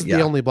just there. This is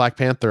the only Black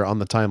Panther on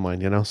the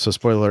timeline, so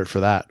spoiler alert for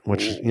that,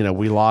 which,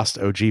 we lost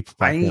OG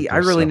Black Panther. I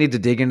really need to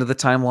dig into the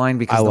timeline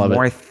because the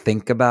more I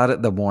think about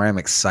it, the more I'm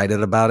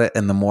excited about it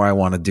and the more I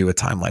want to do a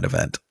timeline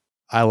event.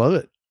 I love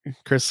it.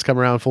 Chris has come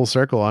around full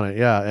circle on it.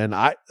 Yeah. And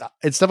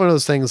it's definitely one of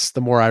those things,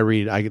 the more I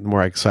read, the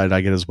more excited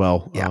I get as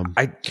well. Yeah.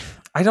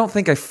 I don't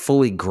think I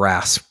fully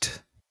grasped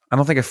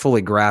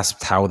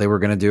how they were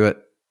going to do it.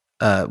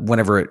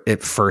 Whenever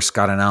it first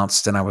got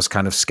announced, and I was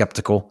kind of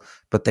skeptical,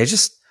 but they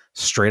just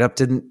straight up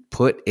didn't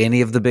put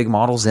any of the big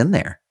models in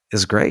there.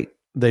 It's great.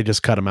 They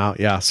just cut them out.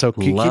 Yeah. So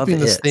keeping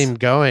this theme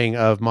going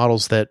of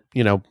models that,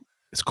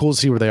 it's cool to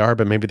see where they are,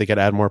 but maybe they could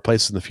add more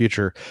places in the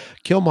future.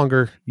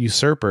 Killmonger,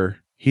 Usurper,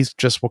 he's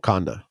just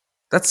Wakanda.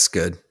 That's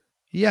good.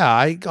 Yeah.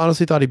 I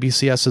honestly thought he'd be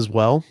CS as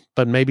well,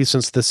 but maybe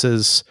since this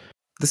is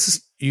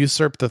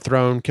Usurp the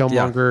Throne,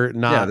 Killmonger,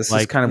 this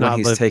is kind of when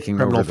he's taking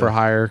criminal over for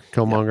hire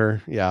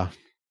Killmonger. Yeah.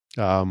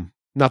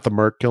 Not the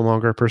Merc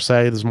Killmonger per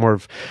se. There's more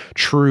of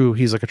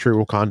he's like a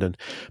true Wakandan.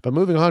 But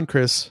moving on,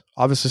 Chris,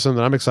 obviously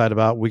something I'm excited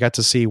about. We got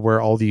to see where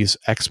all these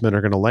X-Men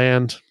are going to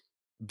land.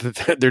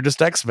 They're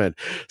just X-Men.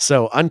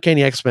 So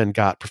Uncanny X-Men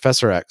got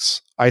Professor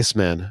X,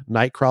 Iceman,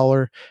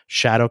 Nightcrawler,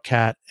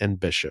 Shadowcat, and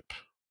Bishop.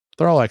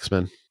 They're all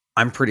X-Men.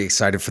 I'm pretty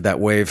excited for that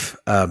wave.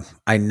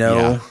 I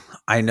know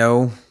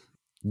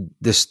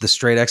the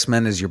straight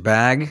X-Men is your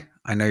bag.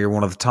 I know you're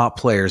one of the top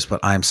players,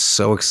 but I'm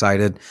so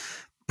excited.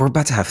 We're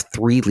about to have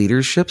 3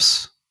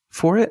 leaderships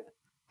for it,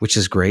 which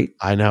is great.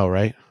 I know,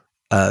 right?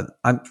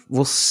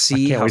 We'll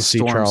see how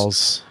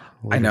Charles.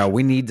 I know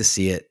we need to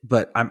see it,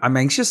 but I'm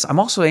anxious. I'm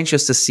also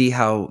anxious to see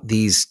how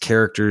these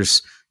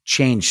characters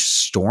change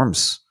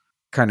Storm's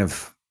kind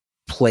of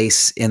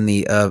place in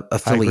the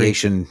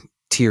affiliation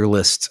tier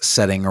list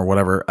setting or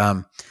whatever.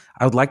 I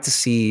would like to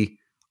see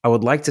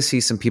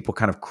some people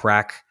kind of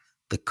crack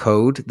the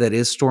code that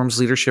is Storm's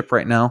leadership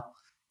right now,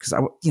 because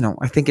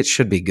I think it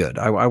should be good.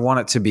 I want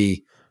it to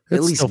be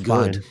at least good.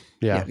 Fine.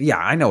 Yeah. Yeah.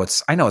 I know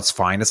it's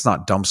fine. It's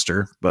not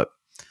dumpster, but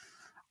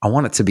I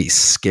want it to be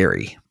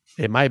scary.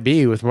 It might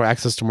be with more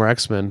access to more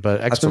X-Men,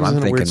 but X-Men is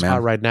in a weird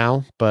spot right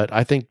now. But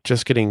I think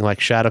just getting like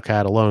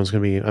Shadowcat alone is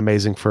going to be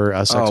amazing for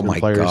us X-Men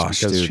players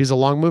because she's a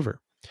long mover.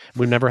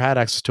 We've never had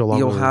access to a long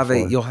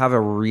mover. You'll have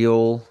a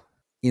real,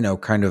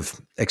 kind of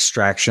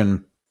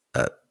extraction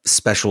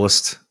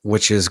specialist,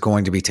 which is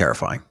going to be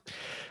terrifying.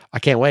 I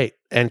can't wait.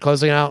 And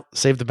closing out,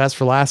 save the best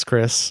for last,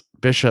 Chris.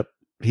 Bishop,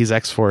 he's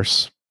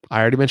X-Force. I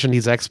already mentioned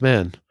he's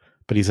X-Men,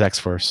 but he's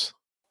X-Force.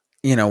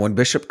 When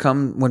Bishop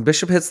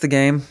hits the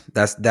game,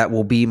 that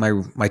will be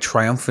my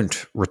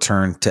triumphant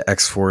return to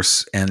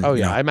X-Force. And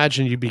I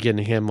imagine you'd be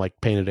getting him like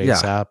painted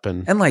ASAP,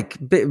 and like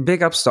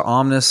big ups to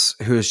Omnis,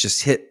 who has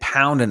just hit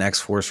pound in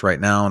X-Force right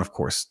now, and of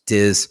course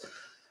Diz.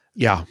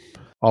 Yeah,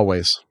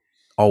 always,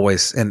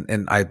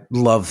 and I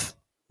love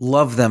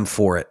them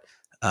for it.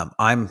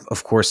 I'm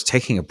of course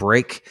taking a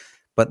break,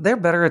 but they're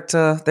better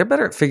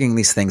at figuring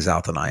these things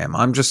out than I am.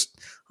 I'm just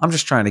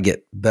trying to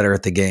get better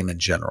at the game in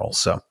general.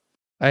 So.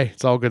 Hey,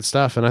 it's all good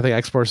stuff. And I think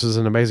X-Force is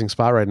an amazing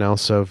spot right now.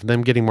 So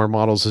them getting more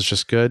models is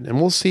just good.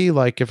 And we'll see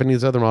like if any of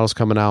these other models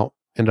coming out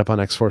end up on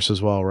X-Force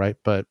as well, right?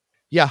 But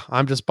yeah,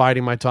 I'm just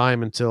biding my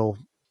time until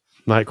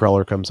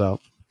Nightcrawler comes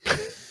out.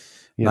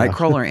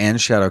 Nightcrawler and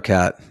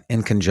Shadowcat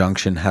in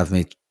conjunction have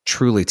me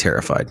truly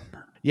terrified.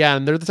 Yeah,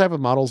 and they're the type of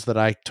models that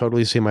I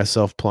totally see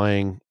myself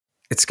playing.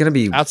 It's going to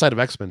be outside of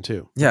X-Men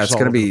too. Yeah, it's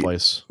going to be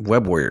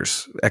Web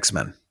Warriors,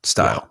 X-Men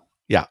style.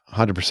 Yeah,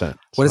 100%.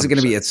 What is it going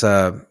to be? It's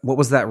what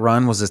was that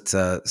run? Was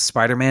it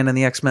Spider-Man and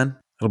the X-Men?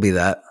 It'll be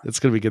that.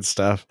 It's going to be good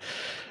stuff.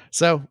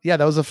 So yeah,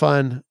 that was a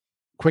fun,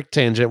 quick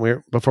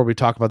tangent before we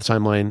talk about the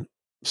timeline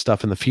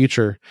stuff in the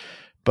future.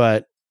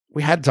 But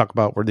we had to talk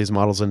about where these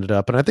models ended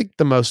up. And I think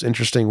the most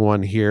interesting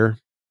one here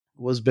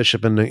was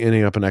Bishop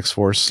ending up in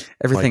X-Force.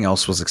 Everything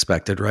else was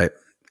expected, right?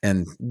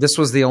 And this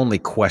was the only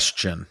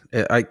question.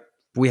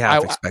 We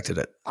have expected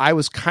it. I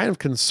was kind of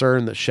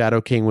concerned that Shadow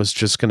King was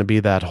just going to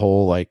be that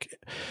whole like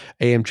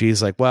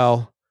AMG's like,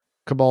 well,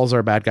 Cabal's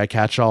our bad guy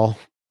catch-all.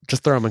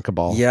 Just throw him in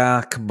Cabal.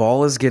 Yeah,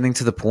 Cabal is getting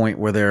to the point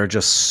where there are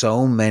just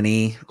so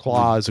many.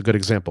 Claw is a good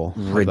example.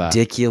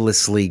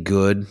 Ridiculously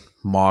good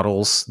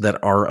models that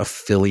are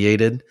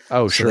affiliated.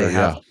 Oh, so sure.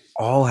 They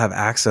all have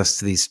access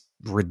to these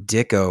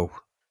ridico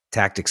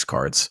tactics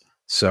cards.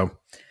 So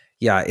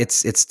yeah,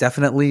 it's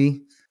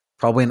definitely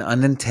probably an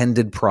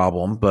unintended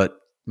problem, but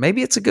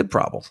maybe it's a good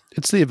problem.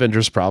 It's the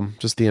Avengers problem,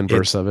 just the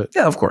inverse of it.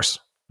 Yeah, of course.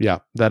 Yeah,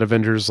 that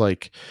Avengers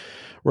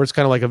where it's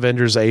kind of like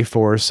Avengers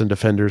A-Force and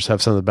Defenders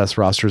have some of the best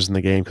rosters in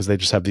the game because they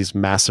just have these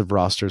massive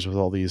rosters with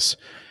all these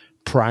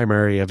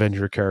primary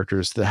Avenger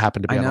characters that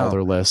happen to be on all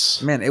their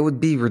lists. Man, it would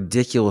be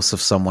ridiculous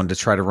of someone to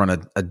try to run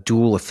a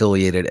dual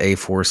affiliated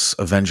A-Force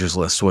Avengers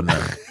list, wouldn't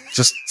it?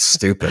 Just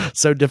stupid.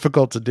 So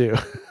difficult to do.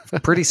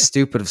 Pretty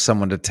stupid of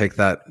someone to take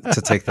that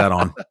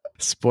on.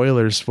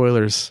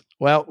 Spoilers.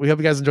 Well, we hope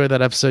you guys enjoyed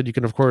that episode. You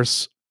can, of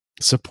course,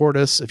 support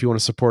us if you want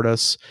to support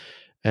us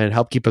and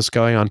help keep us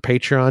going on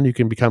Patreon. You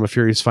can become a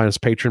Furious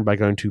Finest patron by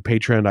going to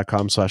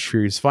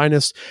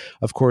patreon.com/FuriousFinest.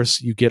 Of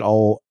course, you get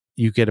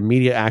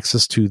immediate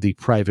access to the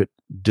private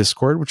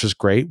Discord, which is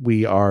great.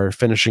 We are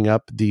finishing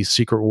up the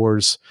Secret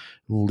Wars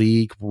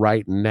League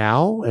right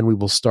now, and we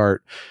will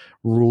start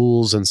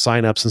rules and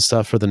signups and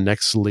stuff for the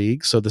next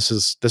league. So this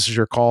is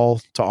your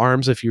call to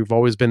arms. If you've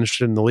always been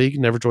interested in the league,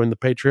 never joined the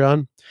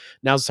Patreon,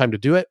 now's the time to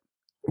do it.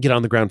 Get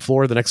on the ground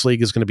floor. The next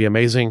league is going to be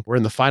amazing. We're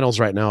in the finals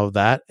right now of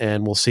that,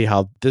 and we'll see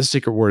how this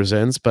Secret Wars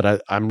ends.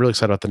 But I'm really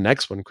excited about the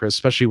next one, Chris,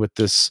 especially with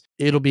this.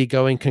 It'll be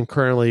going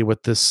concurrently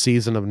with this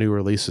season of new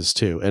releases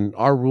too. And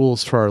our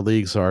rules for our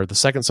leagues are the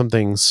second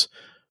something's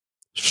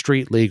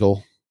street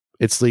legal,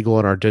 it's legal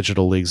in our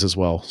digital leagues as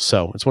well.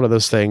 So it's one of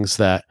those things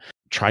that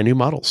try new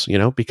models,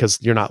 because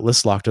you're not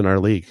list locked in our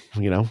league,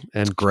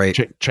 and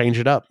great. Change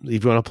it up.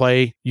 If you want to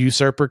play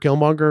Usurper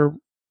Killmonger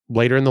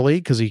later in the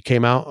league because he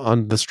came out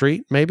on the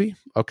street, maybe,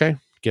 okay,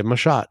 give him a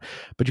shot.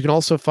 But you can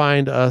also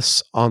find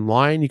us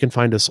online. You can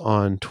find us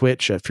on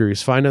Twitch at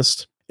Furious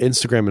Finest,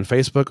 Instagram and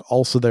Facebook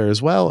also there as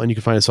well. And you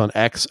can find us on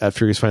X at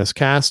Furious Finest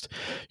Cast.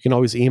 You can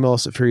always email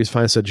us at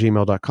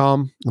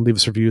furiousfinest@gmail.com and leave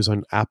us reviews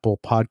on Apple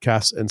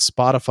Podcasts and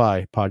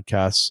Spotify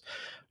Podcasts.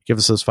 Give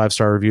us those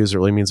 5-star reviews. It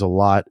really means a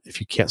lot. If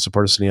you can't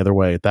support us any other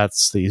way,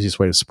 that's the easiest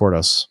way to support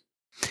us.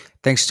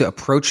 Thanks to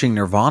Approaching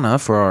Nirvana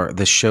for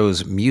the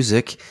show's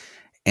music.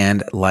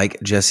 And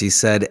like Jesse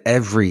said,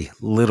 every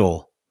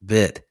little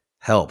bit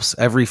helps.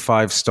 Every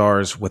 5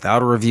 stars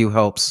without a review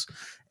helps.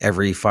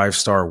 Every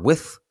 5-star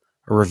with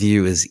a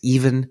review is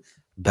even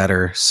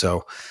better.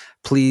 So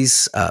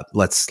please,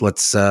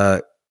 let's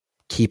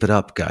keep it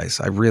up, guys.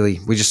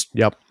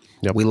 Yep.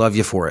 We love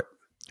you for it.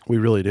 We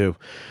really do.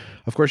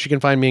 Of course, you can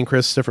find me and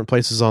Chris different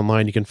places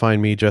online. You can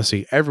find me,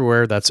 Jesse,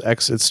 everywhere. That's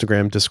X,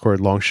 Instagram, Discord,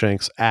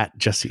 Longshanks, at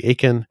Jesse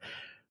Aiken.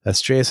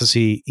 That's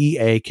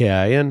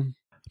JSSEEAKIN.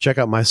 Check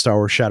out my Star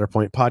Wars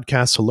Shatterpoint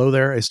podcast. Hello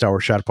there, a Star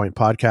Wars Shatterpoint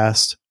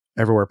podcast.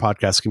 Everywhere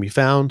podcasts can be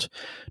found.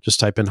 Just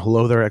type in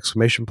hello there, !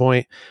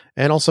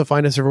 And also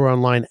find us everywhere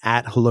online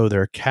at Hello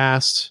There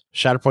Cast.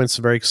 Shatterpoint's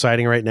very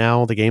exciting right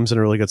now. The game's in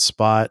a really good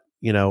spot.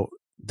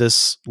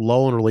 This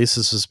lull in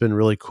releases has been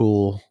really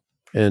cool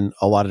in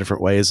a lot of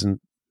different ways. And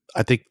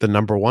I think the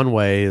number one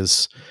way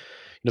is,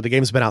 the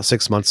game's been out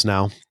 6 months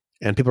now,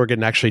 and people are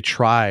getting to actually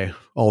try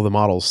all the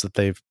models that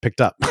they've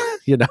picked up.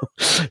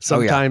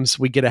 Sometimes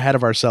we get ahead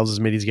of ourselves as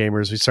minis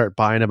gamers. We start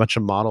buying a bunch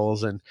of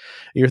models, and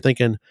you're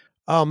thinking,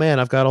 oh man,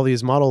 I've got all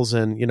these models,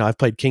 and I've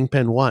played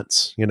Kingpin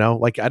once. I don't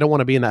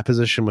want to be in that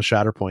position with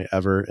Shatterpoint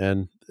ever.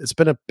 And it's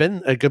been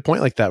a good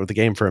point like that with the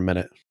game for a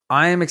minute.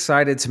 I am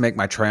excited to make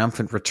my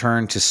triumphant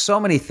return to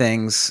so many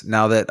things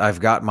now that I've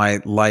got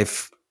my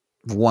life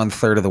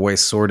 1/3 of the way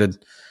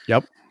sorted.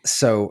 Yep.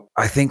 So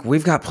I think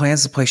we've got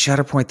plans to play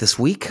Shatterpoint this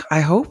week.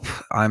 I hope.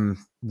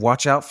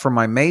 Watch out for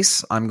my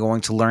mace. I'm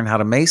going to learn how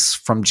to mace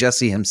from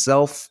Jesse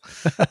himself.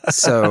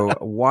 So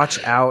watch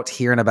out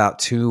here in about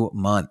 2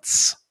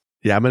 months.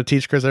 Yeah, I'm going to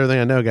teach Chris everything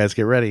I know, guys.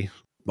 Get ready.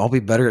 I'll be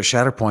better at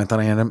Shatterpoint than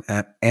I am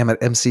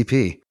at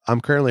MCP. I'm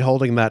currently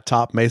holding that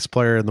top mace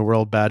player in the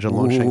world badge on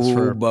Longshanks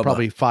for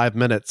probably 5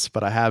 minutes,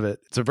 but I have it.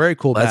 It's a very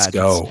cool badge. Let's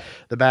go.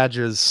 The badge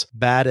is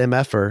Bad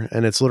MFer,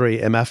 and it's literally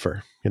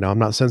MFer. I'm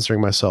not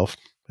censoring myself.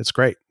 It's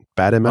great.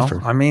 Bad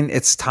MFer. Well,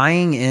 it's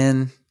tying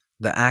in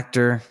the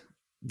actor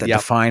that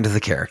defined the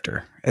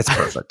character. It's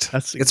perfect.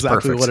 That's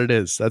exactly what it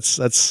is.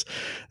 That's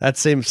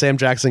Sam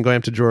Jackson going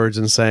up to George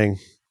and saying,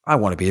 I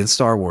want to be in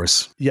Star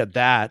Wars. Yeah,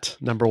 that,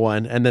 number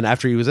one. And then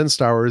after he was in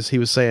Star Wars, he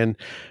was saying,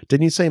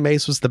 didn't you say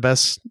Mace was the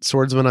best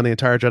swordsman on the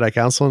entire Jedi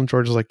Council? And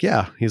George was like,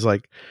 yeah. He's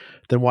like,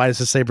 then why does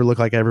his saber look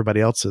like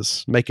everybody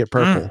else's? Make it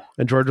purple.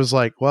 And George was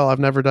like, well, I've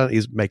never done it.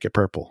 He's make it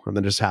purple. And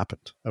then it just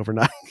happened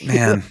overnight.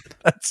 Man.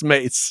 That's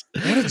Mace.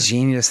 What a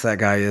genius that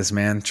guy is,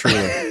 man.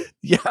 Truly.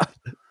 Yeah.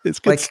 It's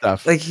good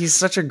stuff. He's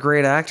such a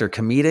great actor,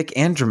 comedic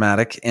and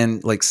dramatic,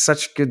 and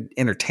such good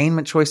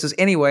entertainment choices.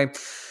 Anyway,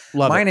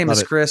 my name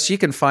is Chris. You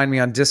can find me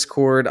on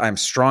Discord. I'm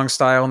Strong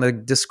Style in the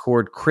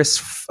Discord, Chris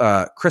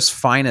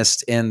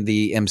Finest in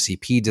the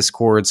MCP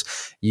Discords.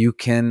 You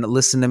can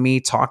listen to me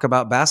talk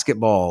about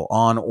basketball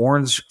on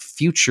Orange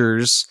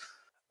Futures,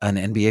 an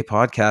NBA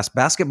podcast.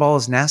 Basketball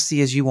is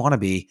nasty as you want to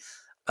be.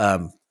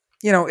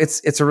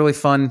 It's a really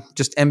fun,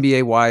 just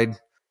NBA wide,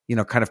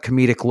 kind of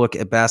comedic look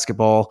at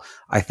basketball.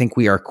 I think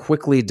we are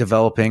quickly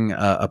developing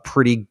a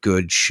pretty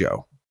good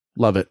show.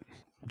 Love it.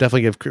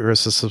 Definitely give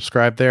Chris a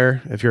subscribe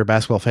there if you're a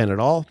basketball fan at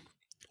all,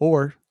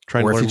 or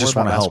trying to learn more about basketball. Or if you just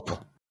want to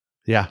help.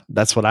 Yeah,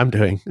 that's what I'm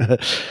doing.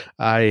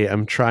 I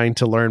am trying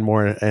to learn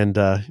more and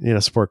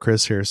support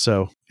Chris here.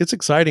 So it's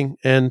exciting,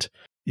 and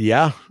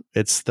yeah,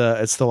 it's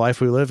the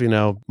life we live.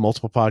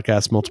 Multiple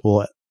podcasts,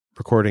 multiple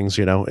recordings.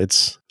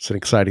 It's an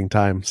exciting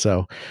time.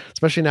 So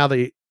especially now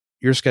that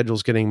your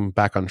schedule's getting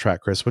back on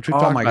track, Chris, which we've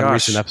talked about in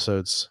recent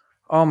episodes.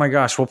 Oh my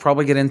gosh, we'll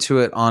probably get into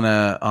it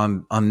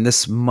on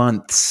this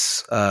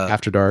month's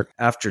After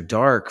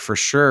Dark for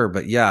sure.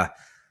 But yeah,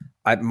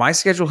 my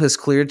schedule has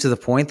cleared to the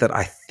point that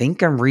I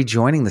think I'm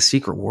rejoining the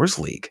Secret Wars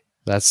League.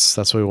 That's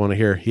what we want to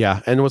hear.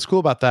 Yeah. And what's cool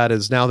about that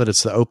is now that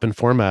it's the open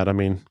format, I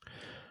mean,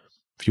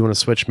 if you want to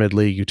switch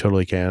mid-league, you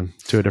totally can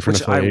to a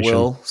different affiliation. I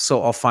will.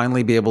 So I'll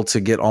finally be able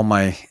to get all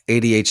my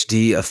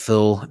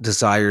ADHD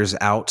desires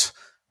out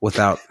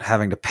without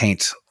having to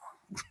paint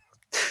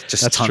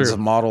just tons of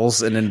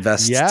models and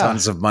invest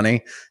tons of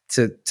money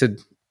to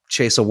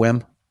chase a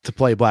whim. To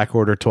play Black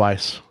Order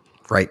twice.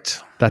 Right.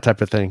 That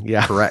type of thing.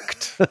 Yeah.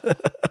 Correct.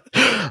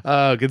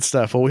 Good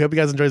stuff. Well, we hope you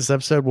guys enjoyed this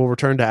episode. We'll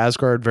return to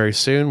Asgard very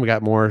soon. We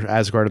got more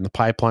Asgard in the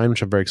pipeline,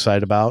 which I'm very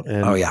excited about.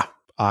 And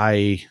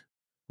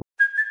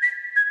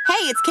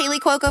Hey, it's Kaylee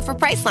Cuoco for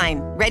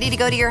Priceline. Ready to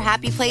go to your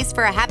happy place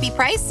for a happy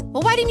price?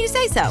 Well, why didn't you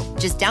say so?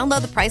 Just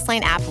download the Priceline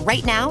app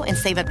right now and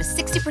save up to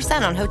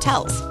 60% on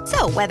hotels.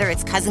 So whether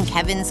it's Cousin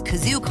Kevin's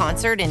Kazoo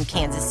Concert in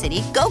Kansas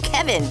City, go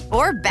Kevin,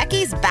 or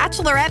Becky's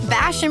Bachelorette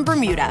Bash in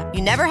Bermuda,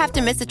 you never have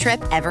to miss a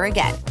trip ever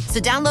again.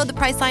 So download the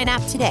Priceline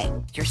app today.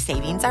 Your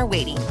savings are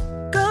waiting.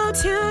 Go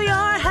to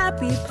your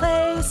happy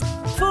place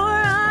for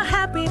a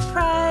happy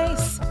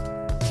price.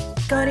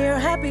 Go to your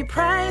happy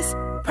price,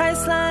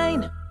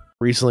 Priceline.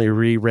 Recently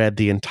reread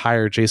the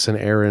entire Jason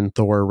Aaron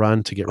Thor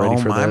run to get ready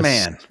for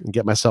this. And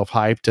get myself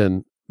hyped.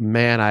 And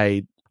man,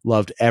 I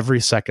loved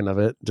every second of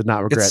it. Did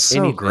not regret anything. It's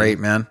so great,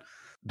 man.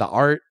 The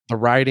art, the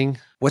writing.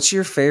 What's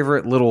your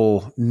favorite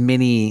little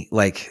mini,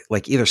 like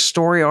either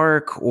story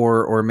arc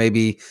or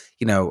maybe,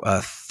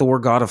 Thor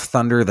God of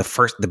Thunder,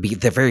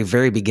 the very,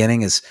 very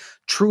beginning is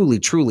truly,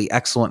 truly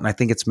excellent. And I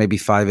think it's maybe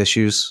 5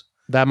 issues.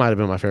 That might have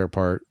been my favorite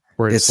part,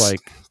 where it's like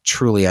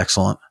truly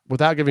excellent.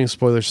 Without giving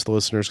spoilers to the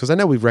listeners, because I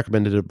know we've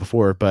recommended it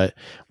before, but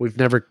we've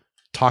never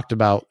talked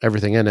about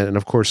everything in it. And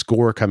of course,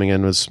 Gore coming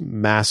in was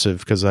massive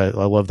because I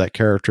love that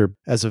character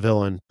as a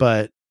villain.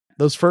 But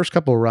those first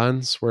couple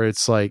runs where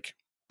it's like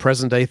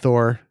present day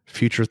Thor,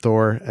 future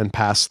Thor, and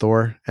past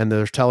Thor, and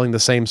they're telling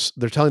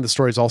the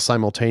stories all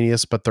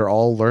simultaneous, but they're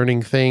all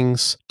learning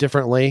things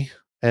differently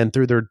and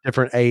through their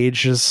different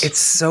ages. It's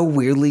so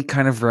weirdly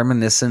kind of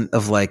reminiscent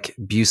of like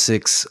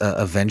Busick's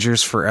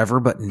Avengers Forever,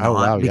 but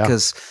not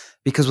because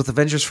with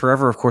Avengers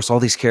Forever, of course,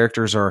 all these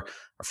characters are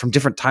from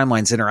different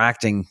timelines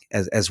interacting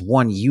as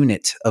one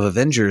unit of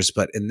Avengers.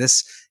 But in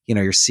this,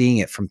 you're seeing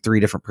it from 3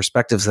 different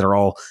perspectives that are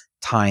all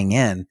tying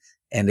in.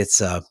 And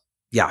it's nice.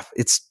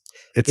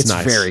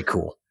 Very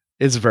cool.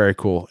 It's very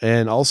cool.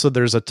 And also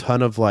there's a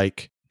ton of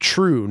like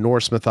true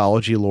Norse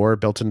mythology lore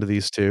built into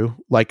these too,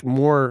 like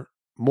more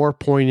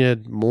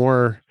pointed,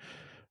 more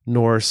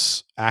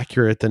Norse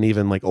accurate than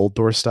even like old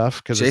Thor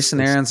stuff. Because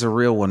Jason Aaron's a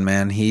real one,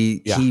 man.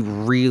 He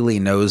really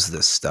knows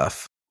this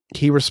stuff.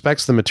 He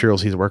respects the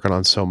materials he's working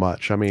on so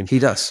much. I mean, he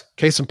does.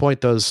 Case in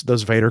point, those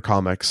Vader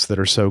comics that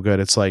are so good.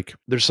 It's like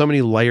there's so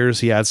many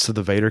layers he adds to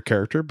the Vader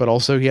character, but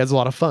also he adds a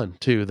lot of fun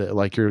too. That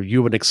like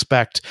you would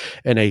expect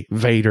in a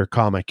Vader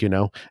comic,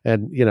 and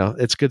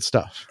it's good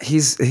stuff.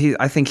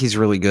 I think he's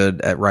really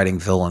good at writing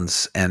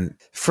villains, and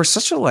for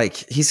such a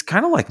he's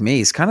kind of like me.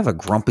 He's kind of a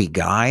grumpy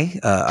guy.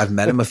 I've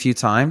met him a few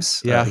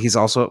times. Yeah, he's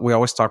also. We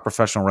always talk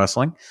professional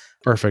wrestling.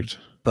 Perfect,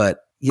 but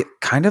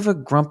kind of a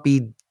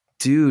grumpy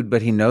dude,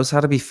 but he knows how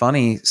to be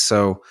funny,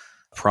 so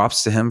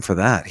props to him for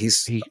that. He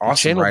awesome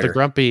channeled writer. The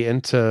grumpy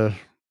into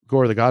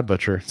Gore the God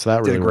Butcher, so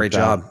that really did a great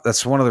job.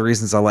 That's one of the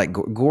reasons I like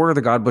Gore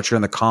the God Butcher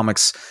in the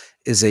comics.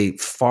 Is a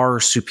far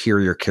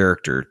superior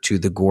character to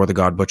the Gore the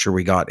God Butcher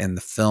we got in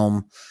the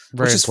film,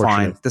 which is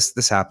fine.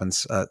 This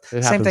happens.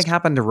 Same thing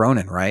happened to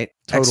Ronin, right?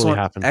 Totally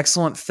happened.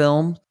 Excellent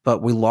film,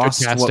 but we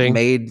lost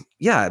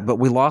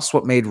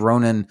what made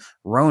Ronin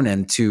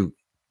to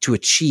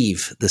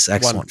achieve this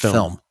excellent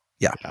film.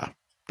 Yeah.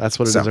 That's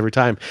what it is every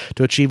time,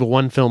 to achieve a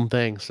one film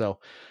thing. So,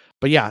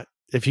 but yeah,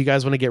 if you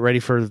guys want to get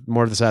ready for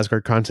more of this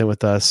Asgard content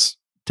with us,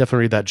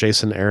 definitely read that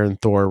Jason Aaron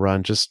Thor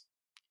run. Just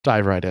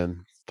dive right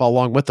in, follow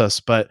along with us.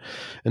 But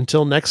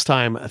until next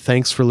time,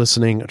 thanks for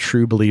listening,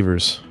 true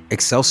believers.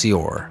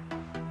 Excelsior.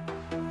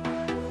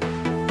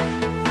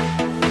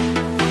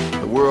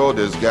 The world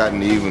has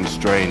gotten even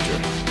stranger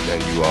than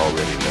you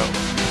already know.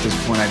 At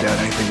this point, I doubt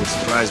anything would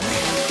surprise me.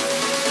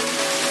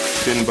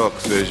 $10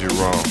 says you're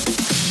wrong.